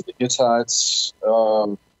references to the Hittites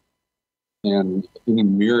and any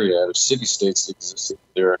myriad of city-states that existed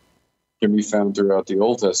there can be found throughout the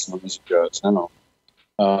Old Testament, as you guys know.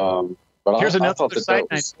 But here's another side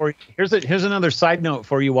note for you. Here's another side note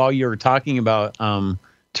for you while you're talking about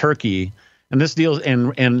Turkey, and this deals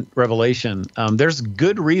in Revelation. There's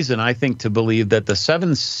good reason, I think, to believe that the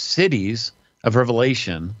 7 cities of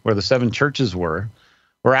Revelation, where the 7 churches were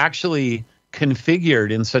actually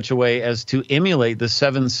configured in such a way as to emulate the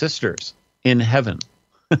 7 sisters in heaven.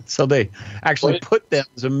 So they actually put them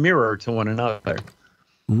as a mirror to one another.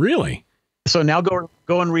 Really? So now go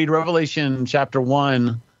and read Revelation chapter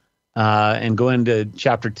 1 and go into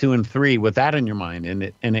chapter 2 and 3 with that in your mind, and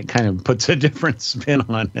it kind of puts a different spin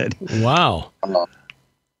on it. Wow.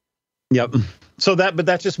 Yep. So but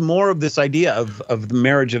that's just more of this idea of the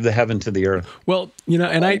marriage of the heaven to the earth. Well,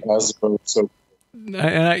 and I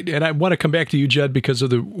want to come back to you, Judd, because of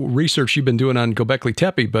the research you've been doing on Göbekli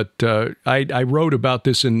Tepe, but I wrote about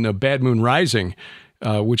this in Bad Moon Rising,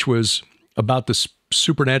 which was about the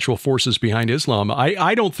supernatural forces behind Islam.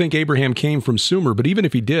 I don't think Abraham came from Sumer, but even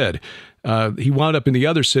if he did, he wound up in the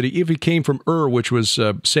other city. If he came from Ur, which was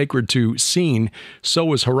sacred to Sin, so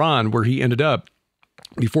was Haran, where he ended up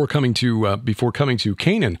before coming to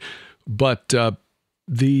Canaan. But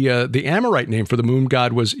the Amorite name for the moon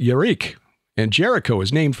god was Yerik, and Jericho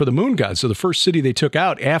is named for the moon god. So the first city they took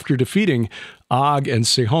out after defeating Og and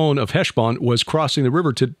Sihon of Heshbon was crossing the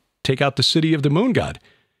river to take out the city of the moon god.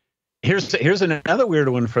 Here's another weird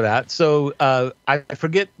one for that. So I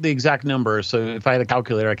forget the exact number. So if I had a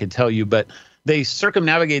calculator, I could tell you. But they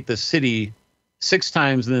circumnavigate the city 6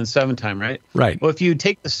 times and then 7 times, right? Right. Well, if you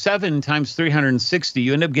take the 7 times 360,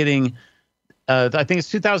 you end up getting, I think it's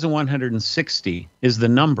 2,160 is the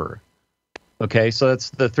number. Okay, so that's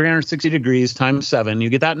the 360 degrees times 7. You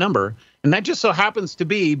get that number. And that just so happens to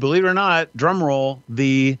be, believe it or not, drum roll,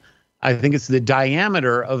 I think it's the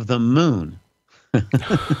diameter of the moon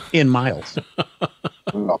in miles.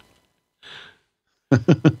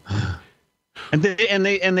 And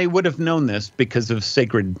they would have known this because of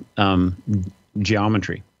sacred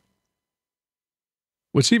geometry.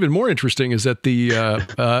 What's even more interesting is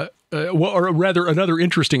that or rather, another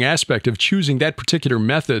interesting aspect of choosing that particular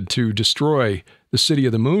method to destroy the city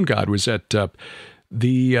of the moon god was that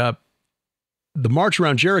the march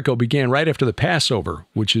around Jericho began right after the Passover,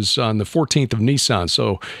 which is on the 14th of Nisan.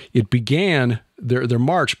 So it began, their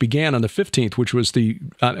march began on the 15th, which was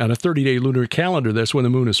on a 30-day lunar calendar. That's when the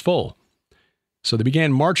moon is full. So they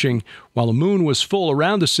began marching while the moon was full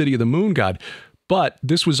around the city of the moon god. But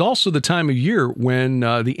this was also the time of year when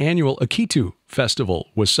the annual Akitu festival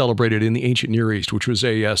was celebrated in the ancient Near East, which was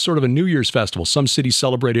a sort of a New Year's festival. Some cities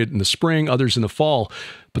celebrated in the spring, others in the fall.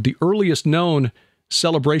 But the earliest known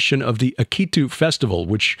celebration of the Akitu festival,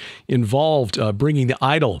 which involved bringing the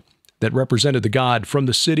idol that represented the god from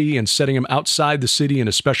the city and setting him outside the city in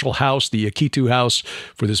a special house, the Akitu house,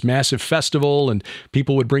 for this massive festival. And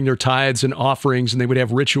people would bring their tithes and offerings, and they would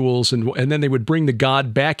have rituals, and then they would bring the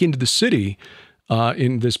god back into the city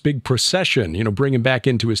in this big procession, bring him back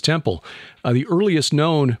into his temple. The earliest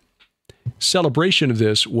known celebration of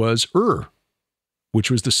this was which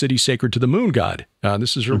was the city sacred to the moon god.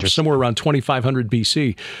 This is somewhere around 2500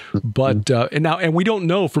 BC. But and we don't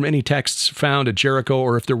know from any texts found at Jericho,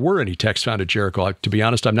 or if there were any texts found at Jericho. To be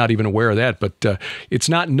honest, I'm not even aware of that. But it's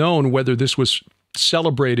not known whether this was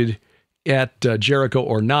celebrated at Jericho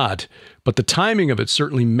or not. But the timing of it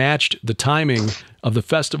certainly matched the timing of the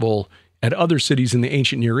festival at other cities in the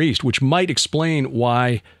ancient Near East, which might explain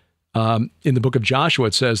why in the book of Joshua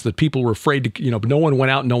it says that people were afraid to, no one went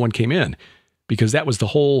out and no one came in. Because that was the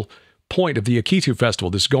whole point of the Akitu festival,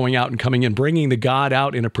 this going out and coming in, bringing the god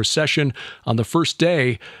out in a procession on the first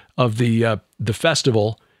day of the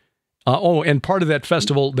festival. And part of that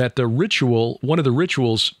festival, one of the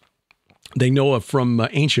rituals they know of from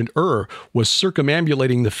ancient was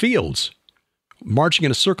circumambulating the fields, marching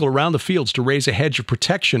in a circle around the fields to raise a hedge of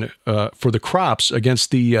protection for the crops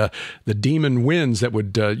against the demon winds that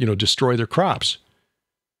would destroy their crops.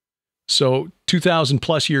 So 2,000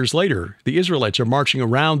 plus years later, the Israelites are marching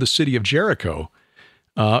around the city of Jericho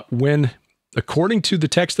when, according to the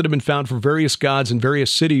texts that have been found for various gods in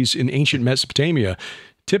various cities in ancient Mesopotamia,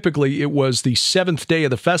 typically it was the seventh day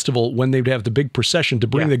of the festival when they would have the big procession to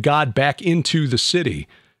bring the god back into the city.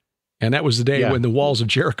 And that was the day when the walls of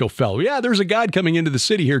Jericho fell. Yeah, there's a god coming into the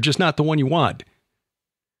city here, just not the one you want.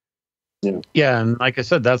 Yeah, and like I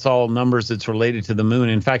said, that's all numbers that's related to the moon.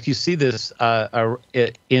 In fact, you see this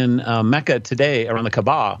in Mecca today around the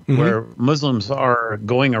Kaaba, where Muslims are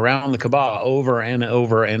going around the Kaaba over and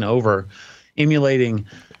over and over, emulating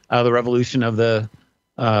the revolution of the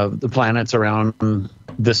planets around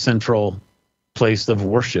the central place of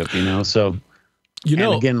worship. So.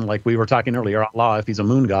 And again, like we were talking earlier, Allah, if he's a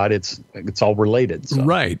moon god, it's all related. So.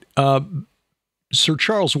 Right. Sir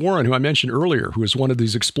Charles Warren, who I mentioned earlier, who was one of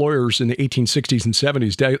these explorers in the 1860s and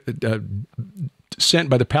 70s, sent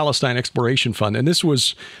by the Palestine Exploration Fund. And this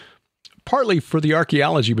was partly for the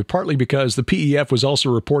archaeology, but partly because the PEF was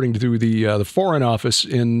also reporting through the Foreign Office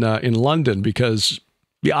in London, because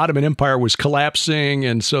the Ottoman Empire was collapsing,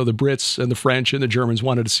 and so the Brits and the French and the Germans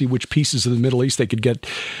wanted to see which pieces of the Middle East they could get.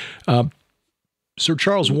 Sir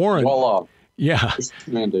Charles Warren... Voila. Yeah.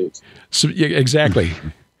 Mandate. So, yeah, exactly.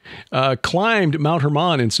 Climbed Mount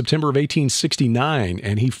Hermon in September of 1869,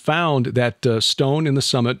 and he found that stone in the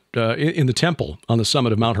summit, in the temple on the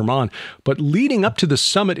summit of Mount Hermon. But leading up to the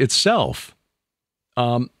summit itself,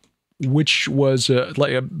 which was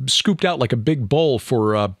scooped out like a big bowl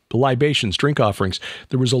for libations, drink offerings,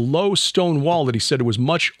 there was a low stone wall that he said was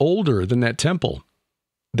much older than that temple,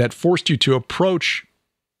 that forced you to approach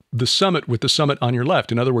the summit with the summit on your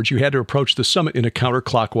left. In other words, you had to approach the summit in a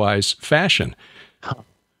counterclockwise fashion.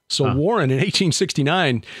 So Warren in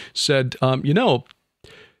 1869 said, we're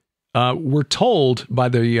told by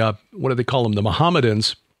the, what do they call them, the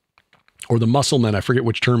Mohammedans, or the Musselmen, I forget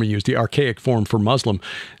which term he used, the archaic form for Muslim,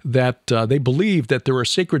 that they believed that there are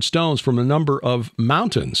sacred stones from a number of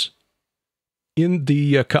mountains in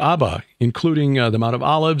the Kaaba, including the Mount of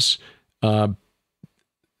Olives, Mount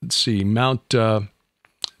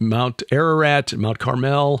Ararat, Mount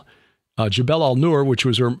Carmel, Jebel al-Nur, which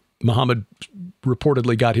was where Muhammad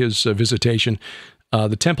reportedly got his visitation,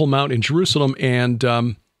 the Temple Mount in Jerusalem, and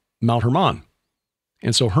Mount Hermon.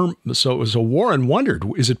 And so Warren wondered,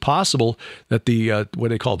 is it possible that the what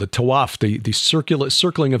they call the tawaf, the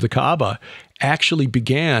circling of the Kaaba, actually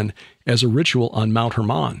began as a ritual on Mount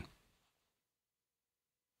Hermon?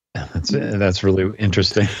 That's really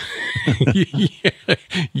interesting.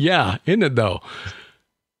 yeah, isn't it though?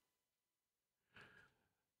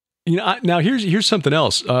 Now here's something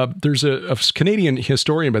else. There's a Canadian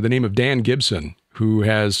historian by the name of Dan Gibson who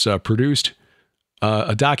has produced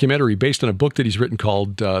a documentary based on a book that he's written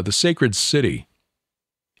called The Sacred City.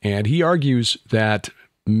 And he argues that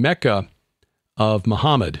Mecca of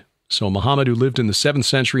Muhammad, so Muhammad, who lived in the 7th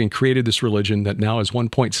century and created this religion that now has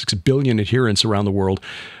 1.6 billion adherents around the world,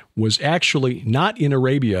 was actually not in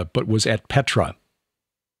Arabia, but was at Petra.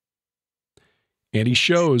 And he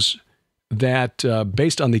shows that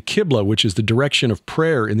based on the Qibla, which is the direction of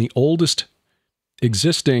prayer in the oldest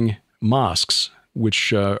existing mosques,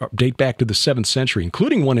 which date back to the 7th century,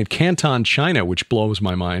 including one in Canton, China, which blows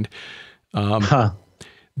my mind,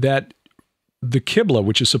 that the Qibla,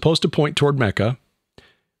 which is supposed to point toward Mecca,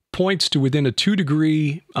 points to within a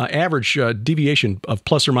 2-degree average deviation of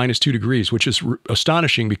plus or minus 2 degrees, which is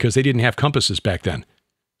astonishing because they didn't have compasses back then.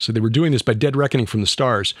 So they were doing this by dead reckoning from the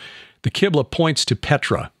stars. The Qibla points to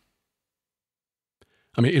Petra.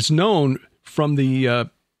 I mean, it's known from the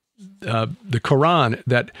Quran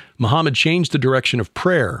that Muhammad changed the direction of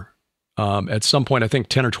prayer at some point, I think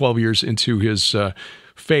 10 or 12 years into his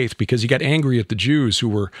faith, because he got angry at the Jews who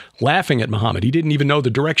were laughing at Muhammad. He didn't even know the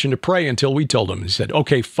direction to pray until we told him. He said,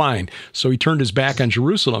 okay, fine. So he turned his back on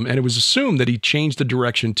Jerusalem, and it was assumed that he changed the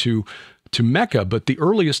direction to Mecca. But the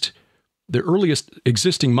earliest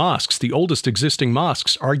existing mosques, the oldest existing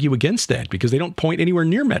mosques, argue against that because they don't point anywhere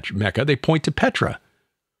near Mecca. They point to Petra,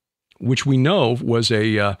 which we know was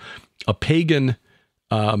a pagan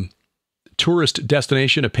tourist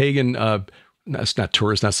destination, a pagan, that's not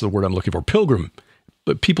tourist, that's the word I'm looking for, pilgrim.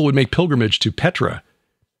 But people would make pilgrimage to Petra.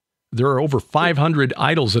 There are over 500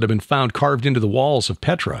 idols that have been found carved into the walls of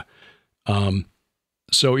Petra.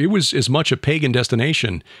 So it was as much a pagan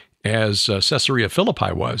destination as Caesarea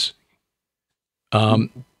Philippi was.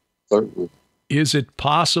 Is it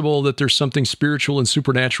possible that there's something spiritual and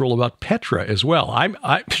supernatural about Petra as well?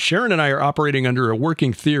 Sharon and I are operating under a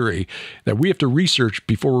working theory that we have to research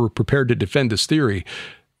before we're prepared to defend this theory.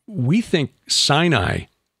 We think Sinai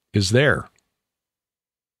is there.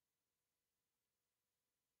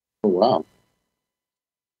 Oh, wow.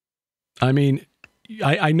 I mean,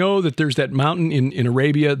 I know that there's that mountain in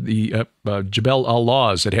Arabia, the Jebel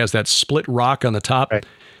al-Lawz, that has that split rock on the top. Right.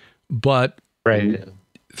 But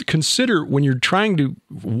consider when you're trying to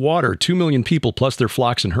water 2 million people plus their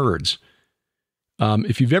flocks and herds.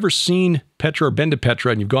 If you've ever seen Petra or been to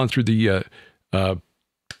Petra and you've gone through the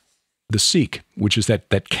Seek, which is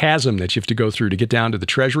that chasm that you have to go through to get down to the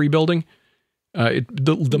Treasury building,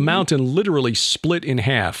 the mountain literally split in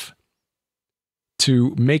half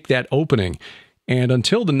to make that opening. And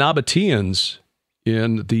until the Nabateans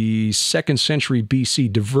in the 2nd century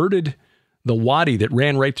BC diverted the wadi that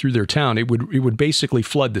ran right through their town, it would basically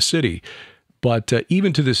flood the city. But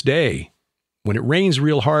even to this day, when it rains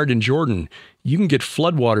real hard in Jordan, you can get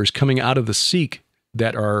floodwaters coming out of the Seek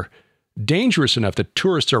that are dangerous enough that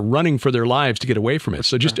tourists are running for their lives to get away from it.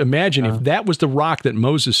 So just imagine if that was the rock that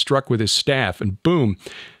Moses struck with his staff, and boom,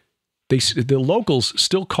 the locals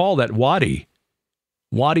still call that wadi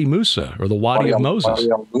Wadi Musa, or the Wadi of Moses.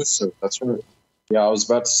 Wadi al-Musa, that's right. Yeah, I was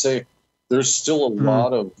about to say, there's still a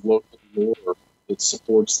lot of local lore that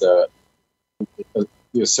supports that.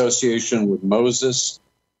 The association with Moses,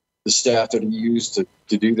 the staff that he used to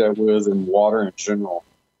do that with, and water in general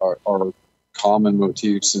are common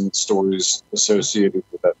motifs and stories associated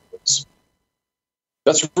with that place.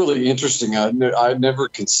 That's really interesting. I never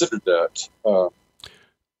considered that.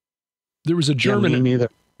 There was a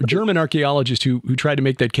German archaeologist who tried to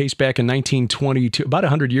make that case back in 1922, about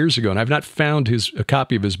 100 years ago, and I've not found a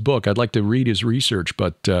copy of his book. I'd like to read his research,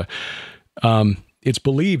 but it's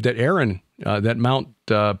believed that Aaron, that Mount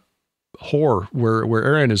Hor, where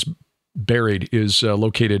Aaron is buried, is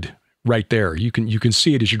located right there. You can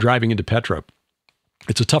see it as you're driving into Petra.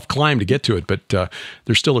 It's a tough climb to get to it, but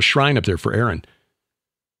there's still a shrine up there for Aaron.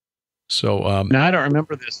 So now, I don't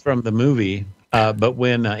remember this from the movie, but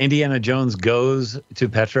when Indiana Jones goes to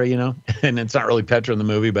Petra, and it's not really Petra in the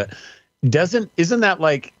movie, but isn't that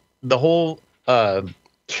like the whole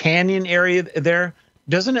canyon area there?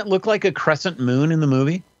 Doesn't it look like a crescent moon in the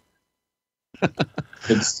movie? In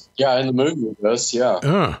the movie it does,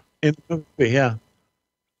 yeah. In the movie, yeah.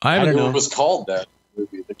 I don't know. It was called that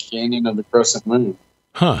movie, The Canyon of the Crescent Moon.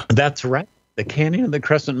 Huh. That's right. The Canyon of the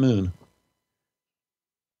Crescent Moon.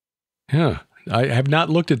 Yeah. I have not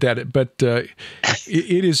looked at that, but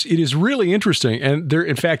it is really interesting. And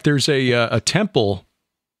there's a temple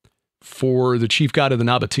for the chief god of the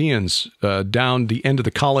Nabateans down the end of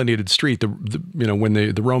the colonnaded street. When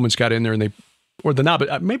the Romans got in there, and maybe the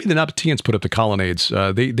Nabateans put up the colonnades.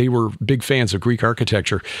 They were big fans of Greek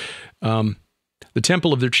architecture. The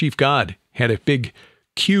temple of their chief god had a big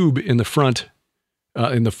cube in the front,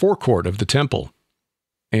 in the forecourt of the temple.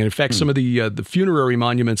 And in fact, some of the funerary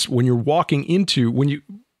monuments, when you're walking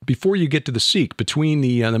before you get to the Seek, between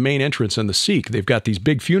the main entrance and the Seek, they've got these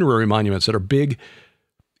big funerary monuments that are big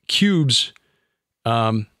cubes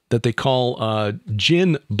that they call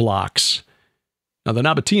jinn blocks. Now, the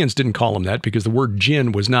Nabateans didn't call them that because the word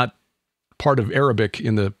jinn was not part of Arabic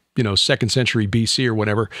in the 2nd century BC or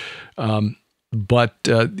whatever. But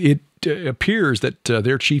it appears that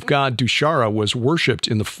their chief god, Dushara, was worshipped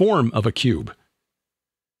in the form of a cube.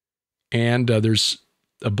 And there's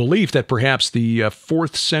a belief that perhaps the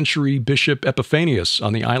 4th century Bishop Epiphanius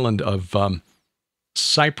on the island of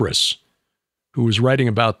Cyprus, who was writing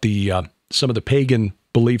about some of the pagan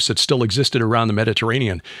beliefs that still existed around the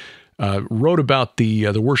Mediterranean, wrote about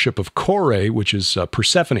the worship of Kore, which is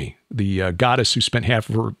Persephone, the goddess who spent half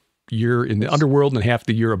of her year in the underworld and half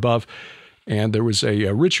the year above. And there was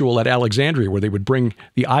a ritual at Alexandria where they would bring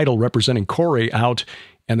the idol representing Kore out,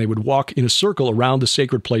 and they would walk in a circle around the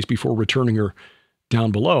sacred place before returning her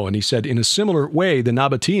down below. And he said, in a similar way, the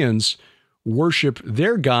Nabateans worship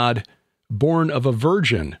their god born of a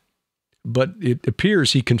virgin. But it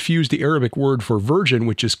appears he confused the Arabic word for virgin,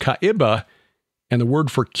 which is ka'iba, and the word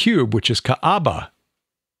for cube, which is ka'aba.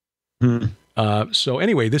 So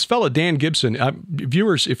anyway, this fellow, Dan Gibson,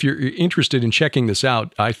 viewers, if you're interested in checking this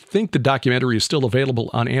out, I think the documentary is still available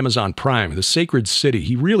on Amazon Prime, The Sacred City.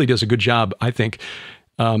 He really does a good job, I think.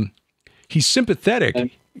 He's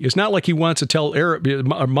sympathetic. It's not like he wants to tell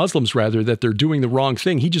Muslims, rather, that they're doing the wrong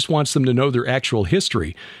thing. He just wants them to know their actual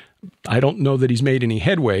history. I don't know that he's made any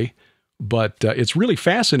headway, but it's really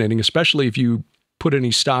fascinating, especially if you put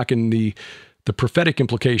any stock in the prophetic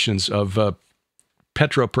implications of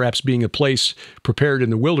Petra perhaps being a place prepared in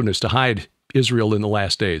the wilderness to hide Israel in the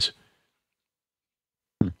last days.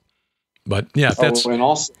 But yeah, that's... and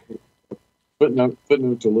also, footnote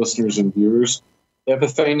to listeners and viewers,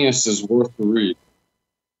 Epiphanius is worth the read.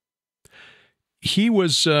 He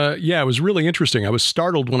was, it was really interesting. I was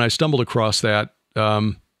startled when I stumbled across that.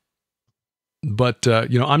 But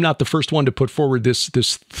I'm not the first one to put forward this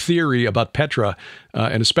theory about Petra,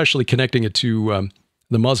 and especially connecting it to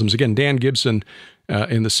the Muslims. Again, Dan Gibson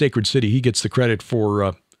in The Sacred City, he gets the credit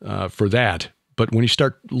for that. But when you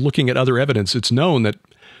start looking at other evidence, it's known that,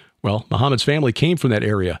 well, Muhammad's family came from that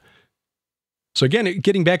area. So again,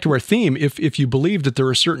 getting back to our theme, if you believe that there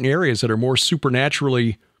are certain areas that are more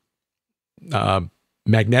supernaturally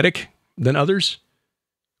magnetic than others,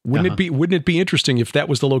 wouldn't it be interesting if that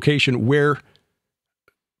was the location where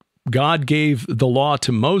God gave the law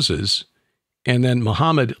to Moses, and then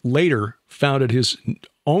Muhammad later founded his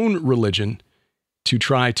own religion to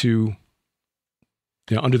try to,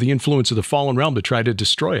 under the influence of the fallen realm, to try to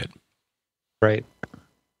destroy it? Right.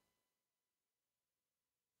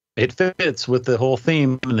 It fits with the whole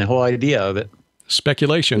theme and the whole idea of it.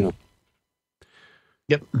 Speculation. Yeah.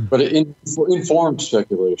 Yep. But informed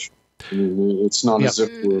speculation. I mean, it's not as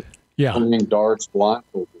if we're playing darts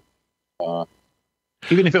blindfolded.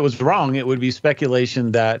 Even if it was wrong, it would be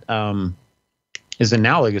speculation that is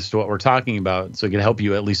analogous to what we're talking about. So it can help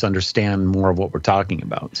you at least understand more of what we're talking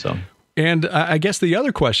about. So, and I guess the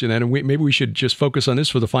other question, and maybe we should just focus on this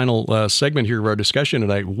for the final segment here of our discussion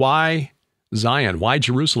tonight. Why Zion? Why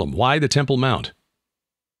Jerusalem? Why the Temple Mount?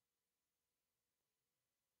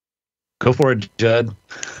 Go for it, Judd.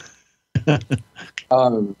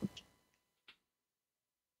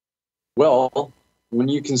 Well, when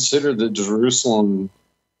you consider that Jerusalem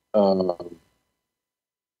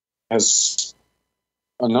has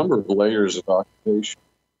a number of layers of occupation,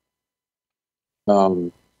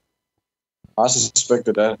 I suspect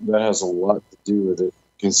that has a lot to do with it,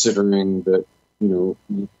 considering that, you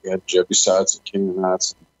had Jebusites and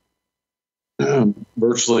Canaanites.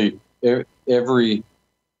 Virtually every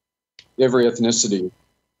ethnicity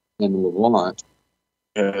in the Levant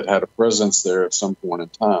had a presence there at some point in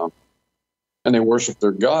time. And they worship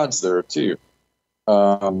their gods there too.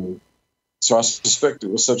 So I suspect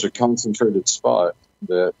it was such a concentrated spot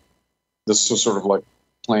that this was sort of like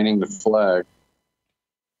planting the flag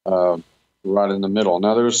right in the middle.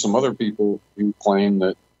 Now, there's some other people who claim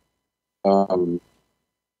that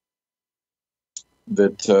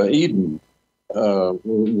Eden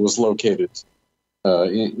was located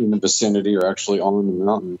in the vicinity, or actually on the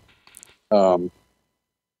mountain.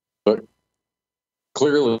 But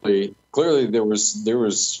clearly there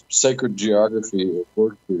was sacred geography at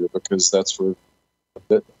work here, because that's where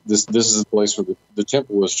this is the place where the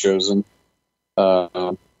temple was chosen,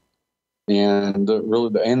 and really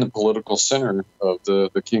the political center of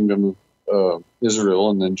the kingdom of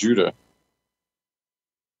Israel and then Judah.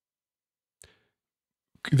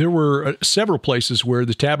 There were several places where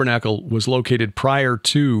the tabernacle was located prior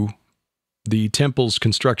to the temple's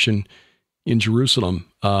construction in Jerusalem.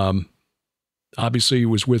 Obviously, it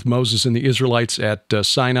was with Moses and the Israelites at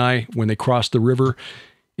Sinai when they crossed the river.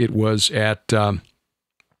 It was at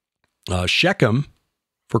Shechem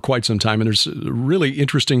for quite some time, and there's a really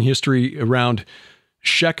interesting history around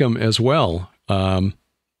Shechem as well. And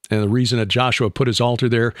the reason that Joshua put his altar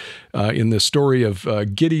there in the story of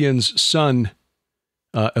Gideon's son,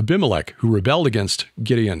 Abimelech, who rebelled against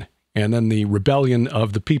Gideon, and then the rebellion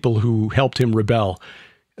of the people who helped him rebel.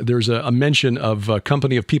 There's a mention of a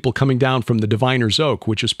company of people coming down from the diviner's oak,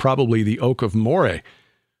 which is probably the oak of Moreh,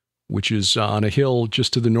 which is on a hill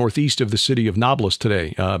just to the northeast of the city of Nablus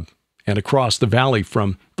today, and across the valley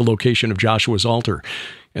from the location of Joshua's altar.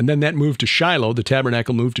 And then that moved to Shiloh. The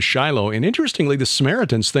tabernacle moved to Shiloh. And interestingly, the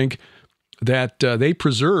Samaritans think that they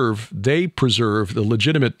preserve the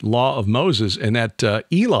legitimate law of Moses, and that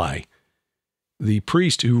Eli, the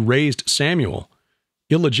priest who raised Samuel,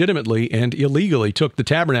 illegitimately and illegally took the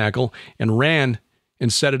tabernacle and ran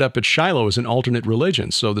and set it up at Shiloh as an alternate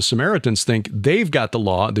religion. So the Samaritans think they've got the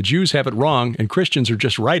law, the Jews have it wrong, and Christians are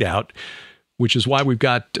just right out, which is why we've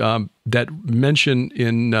got that mention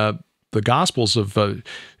in the Gospels of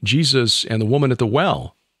Jesus and the woman at the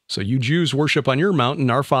well. So you Jews worship on your mountain,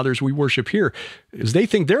 our fathers we worship here, is they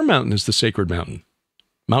think their mountain is the sacred mountain,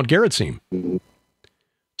 Mount Gerizim.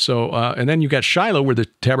 So, and then you got Shiloh, where the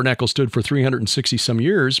tabernacle stood for 360 some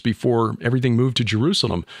years before everything moved to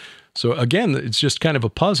Jerusalem. So again, it's just kind of a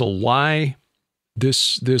puzzle. Why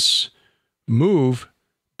this move?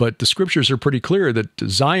 But the scriptures are pretty clear that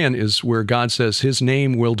Zion is where God says his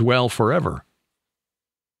name will dwell forever.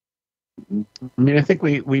 I mean, I think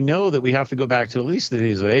we know that we have to go back to at least the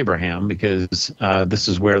days of Abraham, because this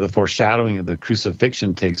is where the foreshadowing of the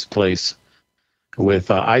crucifixion takes place with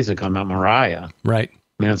Isaac on Mount Moriah. Right.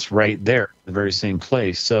 I mean, it's right there, the very same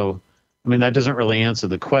place. So, I mean, that doesn't really answer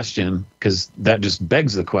the question, because that just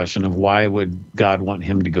begs the question of why would God want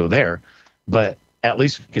him to go there? But at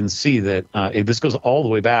least we can see that this goes all the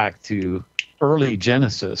way back to early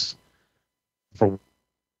Genesis.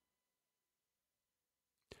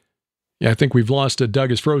 Yeah, I think we've lost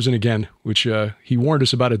Doug is frozen again, which he warned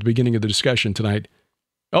us about at the beginning of the discussion tonight.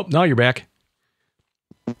 Oh, now you're back.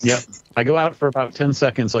 Yep. I go out for about 10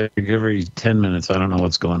 seconds, like every 10 minutes. I don't know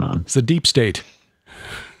what's going on. It's the deep state.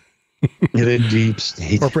 The deep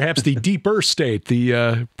state. Or perhaps the deeper state,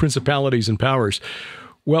 the principalities and powers.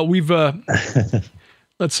 Well, we've,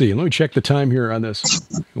 let's see, let me check the time here on this.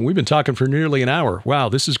 We've been talking for nearly an hour. Wow,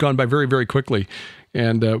 this has gone by very, very quickly.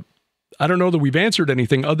 And I don't know that we've answered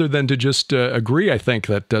anything other than to just agree, I think,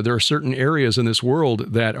 that there are certain areas in this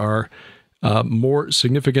world that are more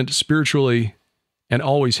significant spiritually and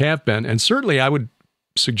always have been. And certainly I would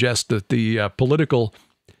suggest that the political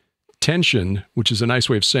tension, which is a nice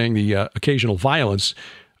way of saying the occasional violence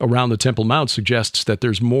around the Temple Mount, suggests that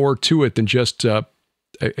there's more to it than just a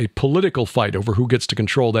political fight over who gets to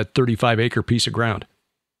control that 35-acre piece of ground.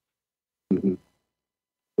 Mm-hmm.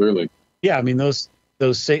 Clearly. Yeah, I mean,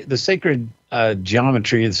 the sacred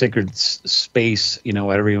geometry, the sacred space,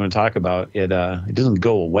 whatever you want to talk about, it doesn't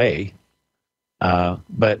go away.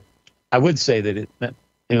 But I would say that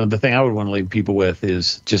the thing I would want to leave people with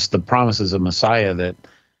is just the promises of Messiah, that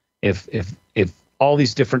if all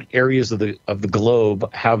these different areas of the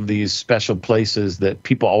globe have these special places that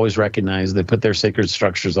people always recognize, they put their sacred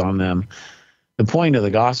structures on them. The point of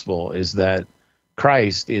the gospel is that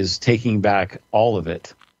Christ is taking back all of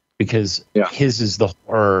it, because his is the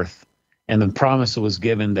earth, and the promise was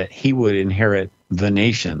given that he would inherit the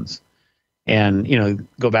nations. And,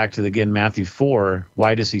 go back to, again, Matthew 4,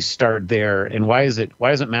 why does he start there? And why does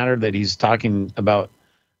it matter that he's talking about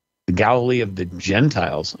the Galilee of the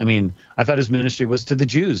Gentiles? I mean, I thought his ministry was to the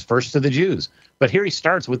Jews, first to the Jews. But here he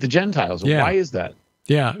starts with the Gentiles. Yeah. Why is that?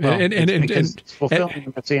 Yeah, well, it's fulfilling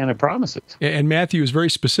the Messianic promises. And Matthew is very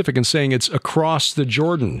specific in saying it's across the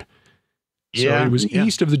Jordan. So it was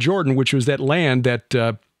east of the Jordan, which was that land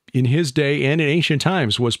that in his day and in ancient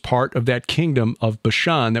times was part of that kingdom of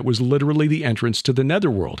Bashan that was literally the entrance to the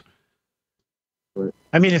netherworld.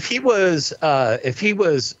 I mean, if he was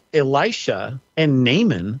Elisha and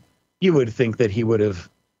Naaman, you would think that he would have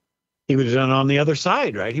done it on the other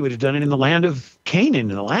side, right? He would have done it in the land of Canaan,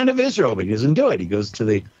 in the land of Israel, but he doesn't do it.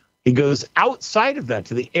 He goes outside of that,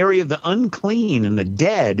 to the area of the unclean and the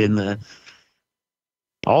dead and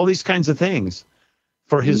all these kinds of things,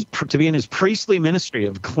 for to be in his priestly ministry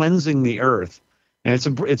of cleansing the earth. And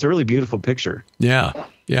it's a really beautiful picture. Yeah.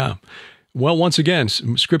 Well, once again,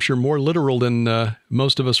 scripture more literal than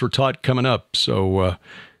most of us were taught coming up. So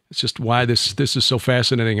it's just why this is so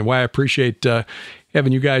fascinating, and why I appreciate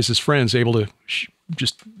having you guys as friends able to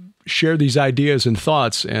just share these ideas and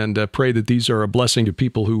thoughts, and pray that these are a blessing to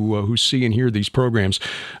people who see and hear these programs.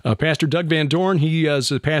 Pastor Doug Van Dorn, he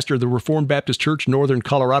is a pastor of the Reformed Baptist Church, Northern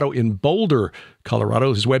Colorado, in Boulder,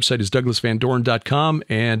 Colorado. His website is douglasvandorn.com.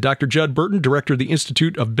 And Dr. Judd Burton, director of the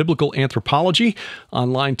Institute of Biblical Anthropology,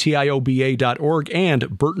 online tioba.org and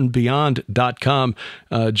burtonbeyond.com.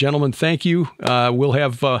 Gentlemen, thank you. We'll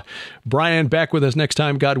have Brian back with us next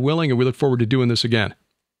time, God willing, and we look forward to doing this again.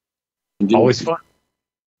 Always fun.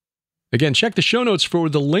 Again, check the show notes for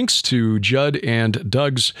the links to Judd and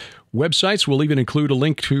Doug's websites. We'll even include a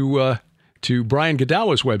link to to Brian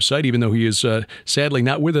Godawa's website, even though he is sadly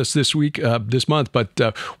not with us this month.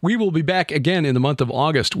 But we will be back again in the month of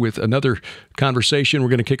August with another conversation. We're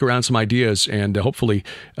going to kick around some ideas and hopefully,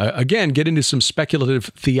 again, get into some speculative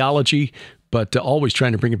theology, but always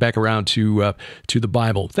trying to bring it back around to the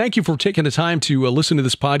Bible. Thank you for taking the time to listen to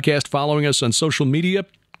this podcast, following us on social media.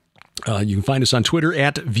 You can find us on Twitter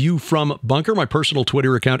at View From Bunker, my personal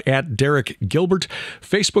Twitter account at Derek Gilbert.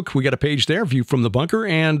 Facebook, we got a page there, View From the Bunker.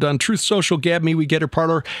 And on Truth Social, Gab Me, We Get Her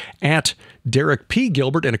Parlor at Derek P.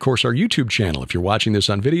 Gilbert. And of course, our YouTube channel. If you're watching this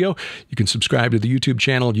on video, you can subscribe to the YouTube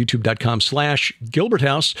channel,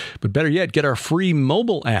 youtube.com/GilbertHouse. But better yet, get our free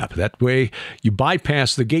mobile app. That way you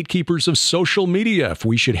bypass the gatekeepers of social media. If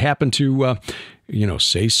we should happen to,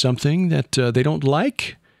 say something that they don't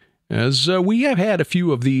like, as we have had a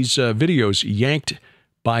few of these videos yanked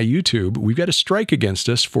by YouTube. We've got a strike against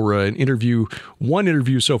us for one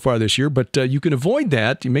interview so far this year, but you can avoid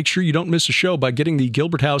that. You make sure you don't miss a show by getting the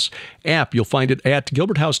Gilbert House app. You'll find it at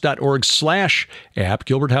gilberthouse.org/app,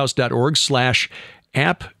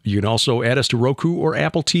 gilberthouse.org/app. You can also add us to Roku or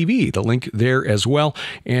Apple TV, the link there as well.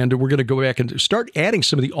 And we're going to go back and start adding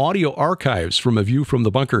some of the audio archives from A View From the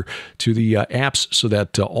Bunker to the apps so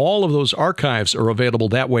that all of those archives are available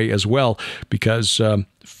that way as well. Because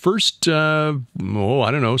first, 7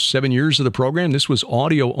 years of the program, this was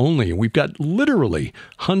audio only. We've got literally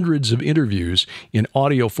hundreds of interviews in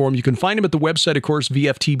audio form. You can find them at the website, of course,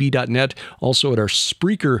 VFTB.net, also at our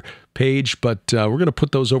Spreaker page, but we're going to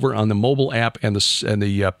put those over on the mobile app and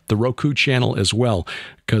the Roku channel as well,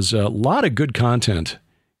 because a lot of good content.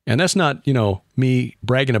 And that's not, me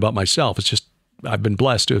bragging about myself. It's just I've been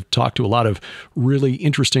blessed to have talked to a lot of really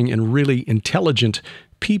interesting and really intelligent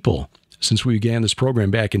people since we began this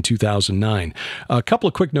program back in 2009. A couple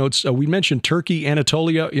of quick notes. We mentioned Turkey,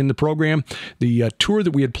 Anatolia in the program. The tour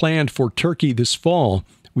that we had planned for Turkey this fall,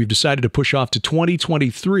 we've decided to push off to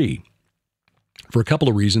 2023. For a couple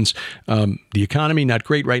of reasons. The economy, not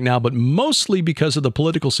great right now, but mostly because of the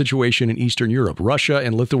political situation in Eastern Europe. Russia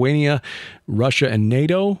and Lithuania, Russia and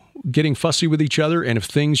NATO getting fussy with each other. And if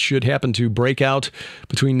things should happen to break out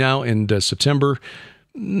between now and September,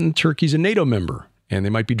 Turkey's a NATO member. And they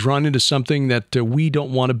might be drawn into something that we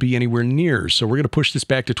don't want to be anywhere near. So we're going to push this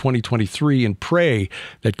back to 2023 and pray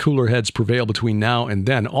that cooler heads prevail between now and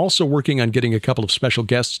then. Also working on getting a couple of special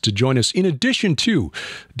guests to join us, in addition to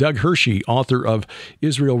Doug Hershey, author of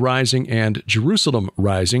Israel Rising and Jerusalem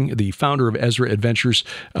Rising, the founder of Ezra Adventures,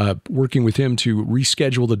 working with him to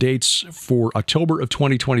reschedule the dates for October of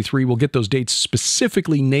 2023. We'll get those dates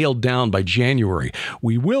specifically nailed down by January.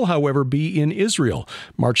 We will, however, be in Israel,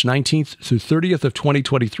 March 19th through 30th of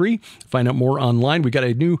 2023. Find out more online. We got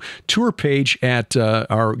a new tour page at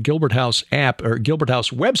our Gilbert House app, or Gilbert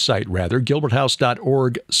House website, rather,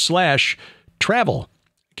 gilberthouse.org/travel.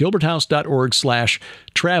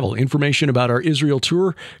 gilberthouse.org/travel. Information about our Israel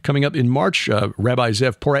tour coming up in March. Rabbi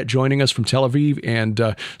Zev Porat joining us from Tel Aviv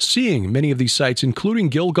and seeing many of these sites, including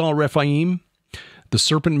Gilgal Rephaim, the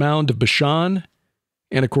Serpent Mound of Bashan,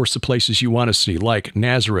 and, of course, the places you want to see, like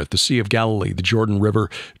Nazareth, the Sea of Galilee, the Jordan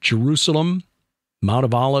River, Jerusalem, Mount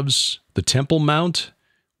of Olives, the Temple Mount.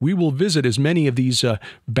 We will visit as many of these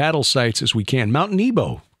battle sites as we can. Mount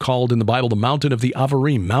Nebo, called in the Bible the Mountain of the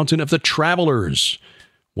Avarim, Mountain of the Travelers.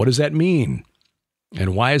 What does that mean?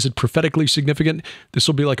 And why is it prophetically significant? This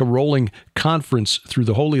will be like a rolling conference through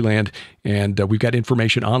the Holy Land, and we've got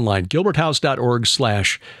information online,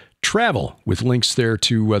 gilberthouse.org/travel, with links there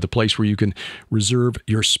to the place where you can reserve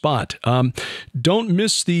your spot. Don't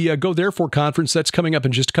miss the Go Therefore conference. That's coming up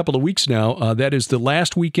in just a couple of weeks now. That is the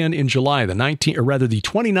last weekend in July, the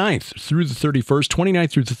 29th through the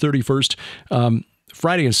 31st,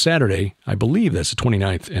 Friday and Saturday. I believe that's the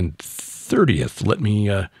 29th and 30th. Let me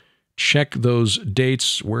check those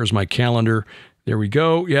dates. Where's my calendar? There we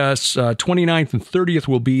go. Yes, 29th and 30th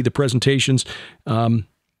will be the presentations.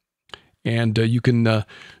 And you can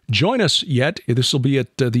join us yet. This will be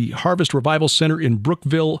at the Harvest Revival Center in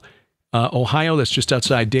Brookville, Ohio. That's just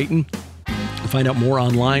outside Dayton. Find out more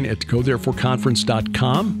online at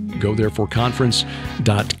gothereforeconference.com.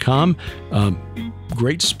 Gothereforeconference.com.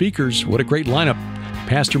 Great speakers. What a great lineup.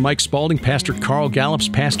 Pastor Mike Spalding, Pastor Carl Gallups,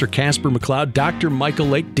 Pastor Casper McLeod, Dr. Michael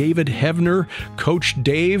Lake, David Hevner, Coach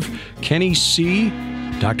Dave, Kenny C.,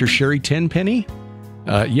 Dr. Sherry Tenpenny.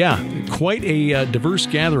 Quite a diverse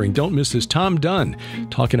gathering. Don't miss this. Tom Dunn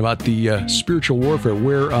talking about the spiritual warfare,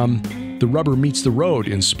 where the rubber meets the road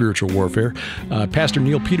in spiritual warfare. Pastor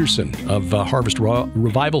Neil Peterson of Harvest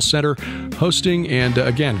Revival Center hosting. And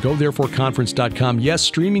again, go thereforeconference.com. Yes,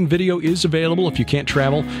 streaming video is available if you can't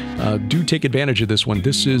travel. Do take advantage of this one.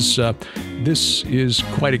 This is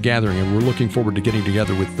quite a gathering, and we're looking forward to getting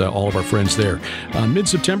together with all of our friends there.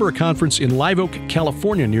 Mid-September, a conference in Live Oak,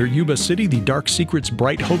 California, near Yuba City, the Dark Secrets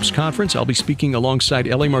Bright Hopes Conference. I'll be speaking alongside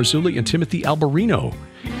L.A. Marzulli and Timothy Alberino.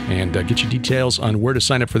 And get you details on where to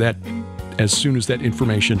sign up for that as soon as that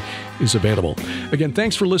information is available. Again,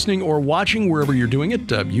 thanks for listening or watching wherever you're doing it.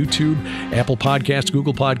 YouTube, Apple Podcasts,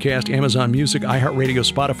 Google Podcasts, Amazon Music, iHeartRadio,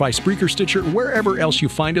 Spotify, Spreaker, Stitcher, wherever else you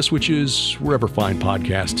find us, which is wherever fine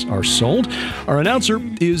podcasts are sold. Our announcer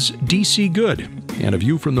is DC Good. And A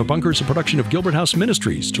View from the Bunker is a production of Gilbert House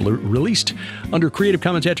Ministries, released under Creative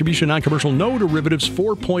Commons Attribution Non-Commercial No Derivatives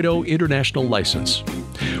 4.0 International License.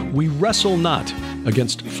 We wrestle not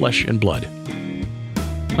against flesh and blood.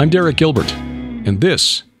 I'm Derek Gilbert, and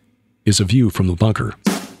this is A View from the Bunker.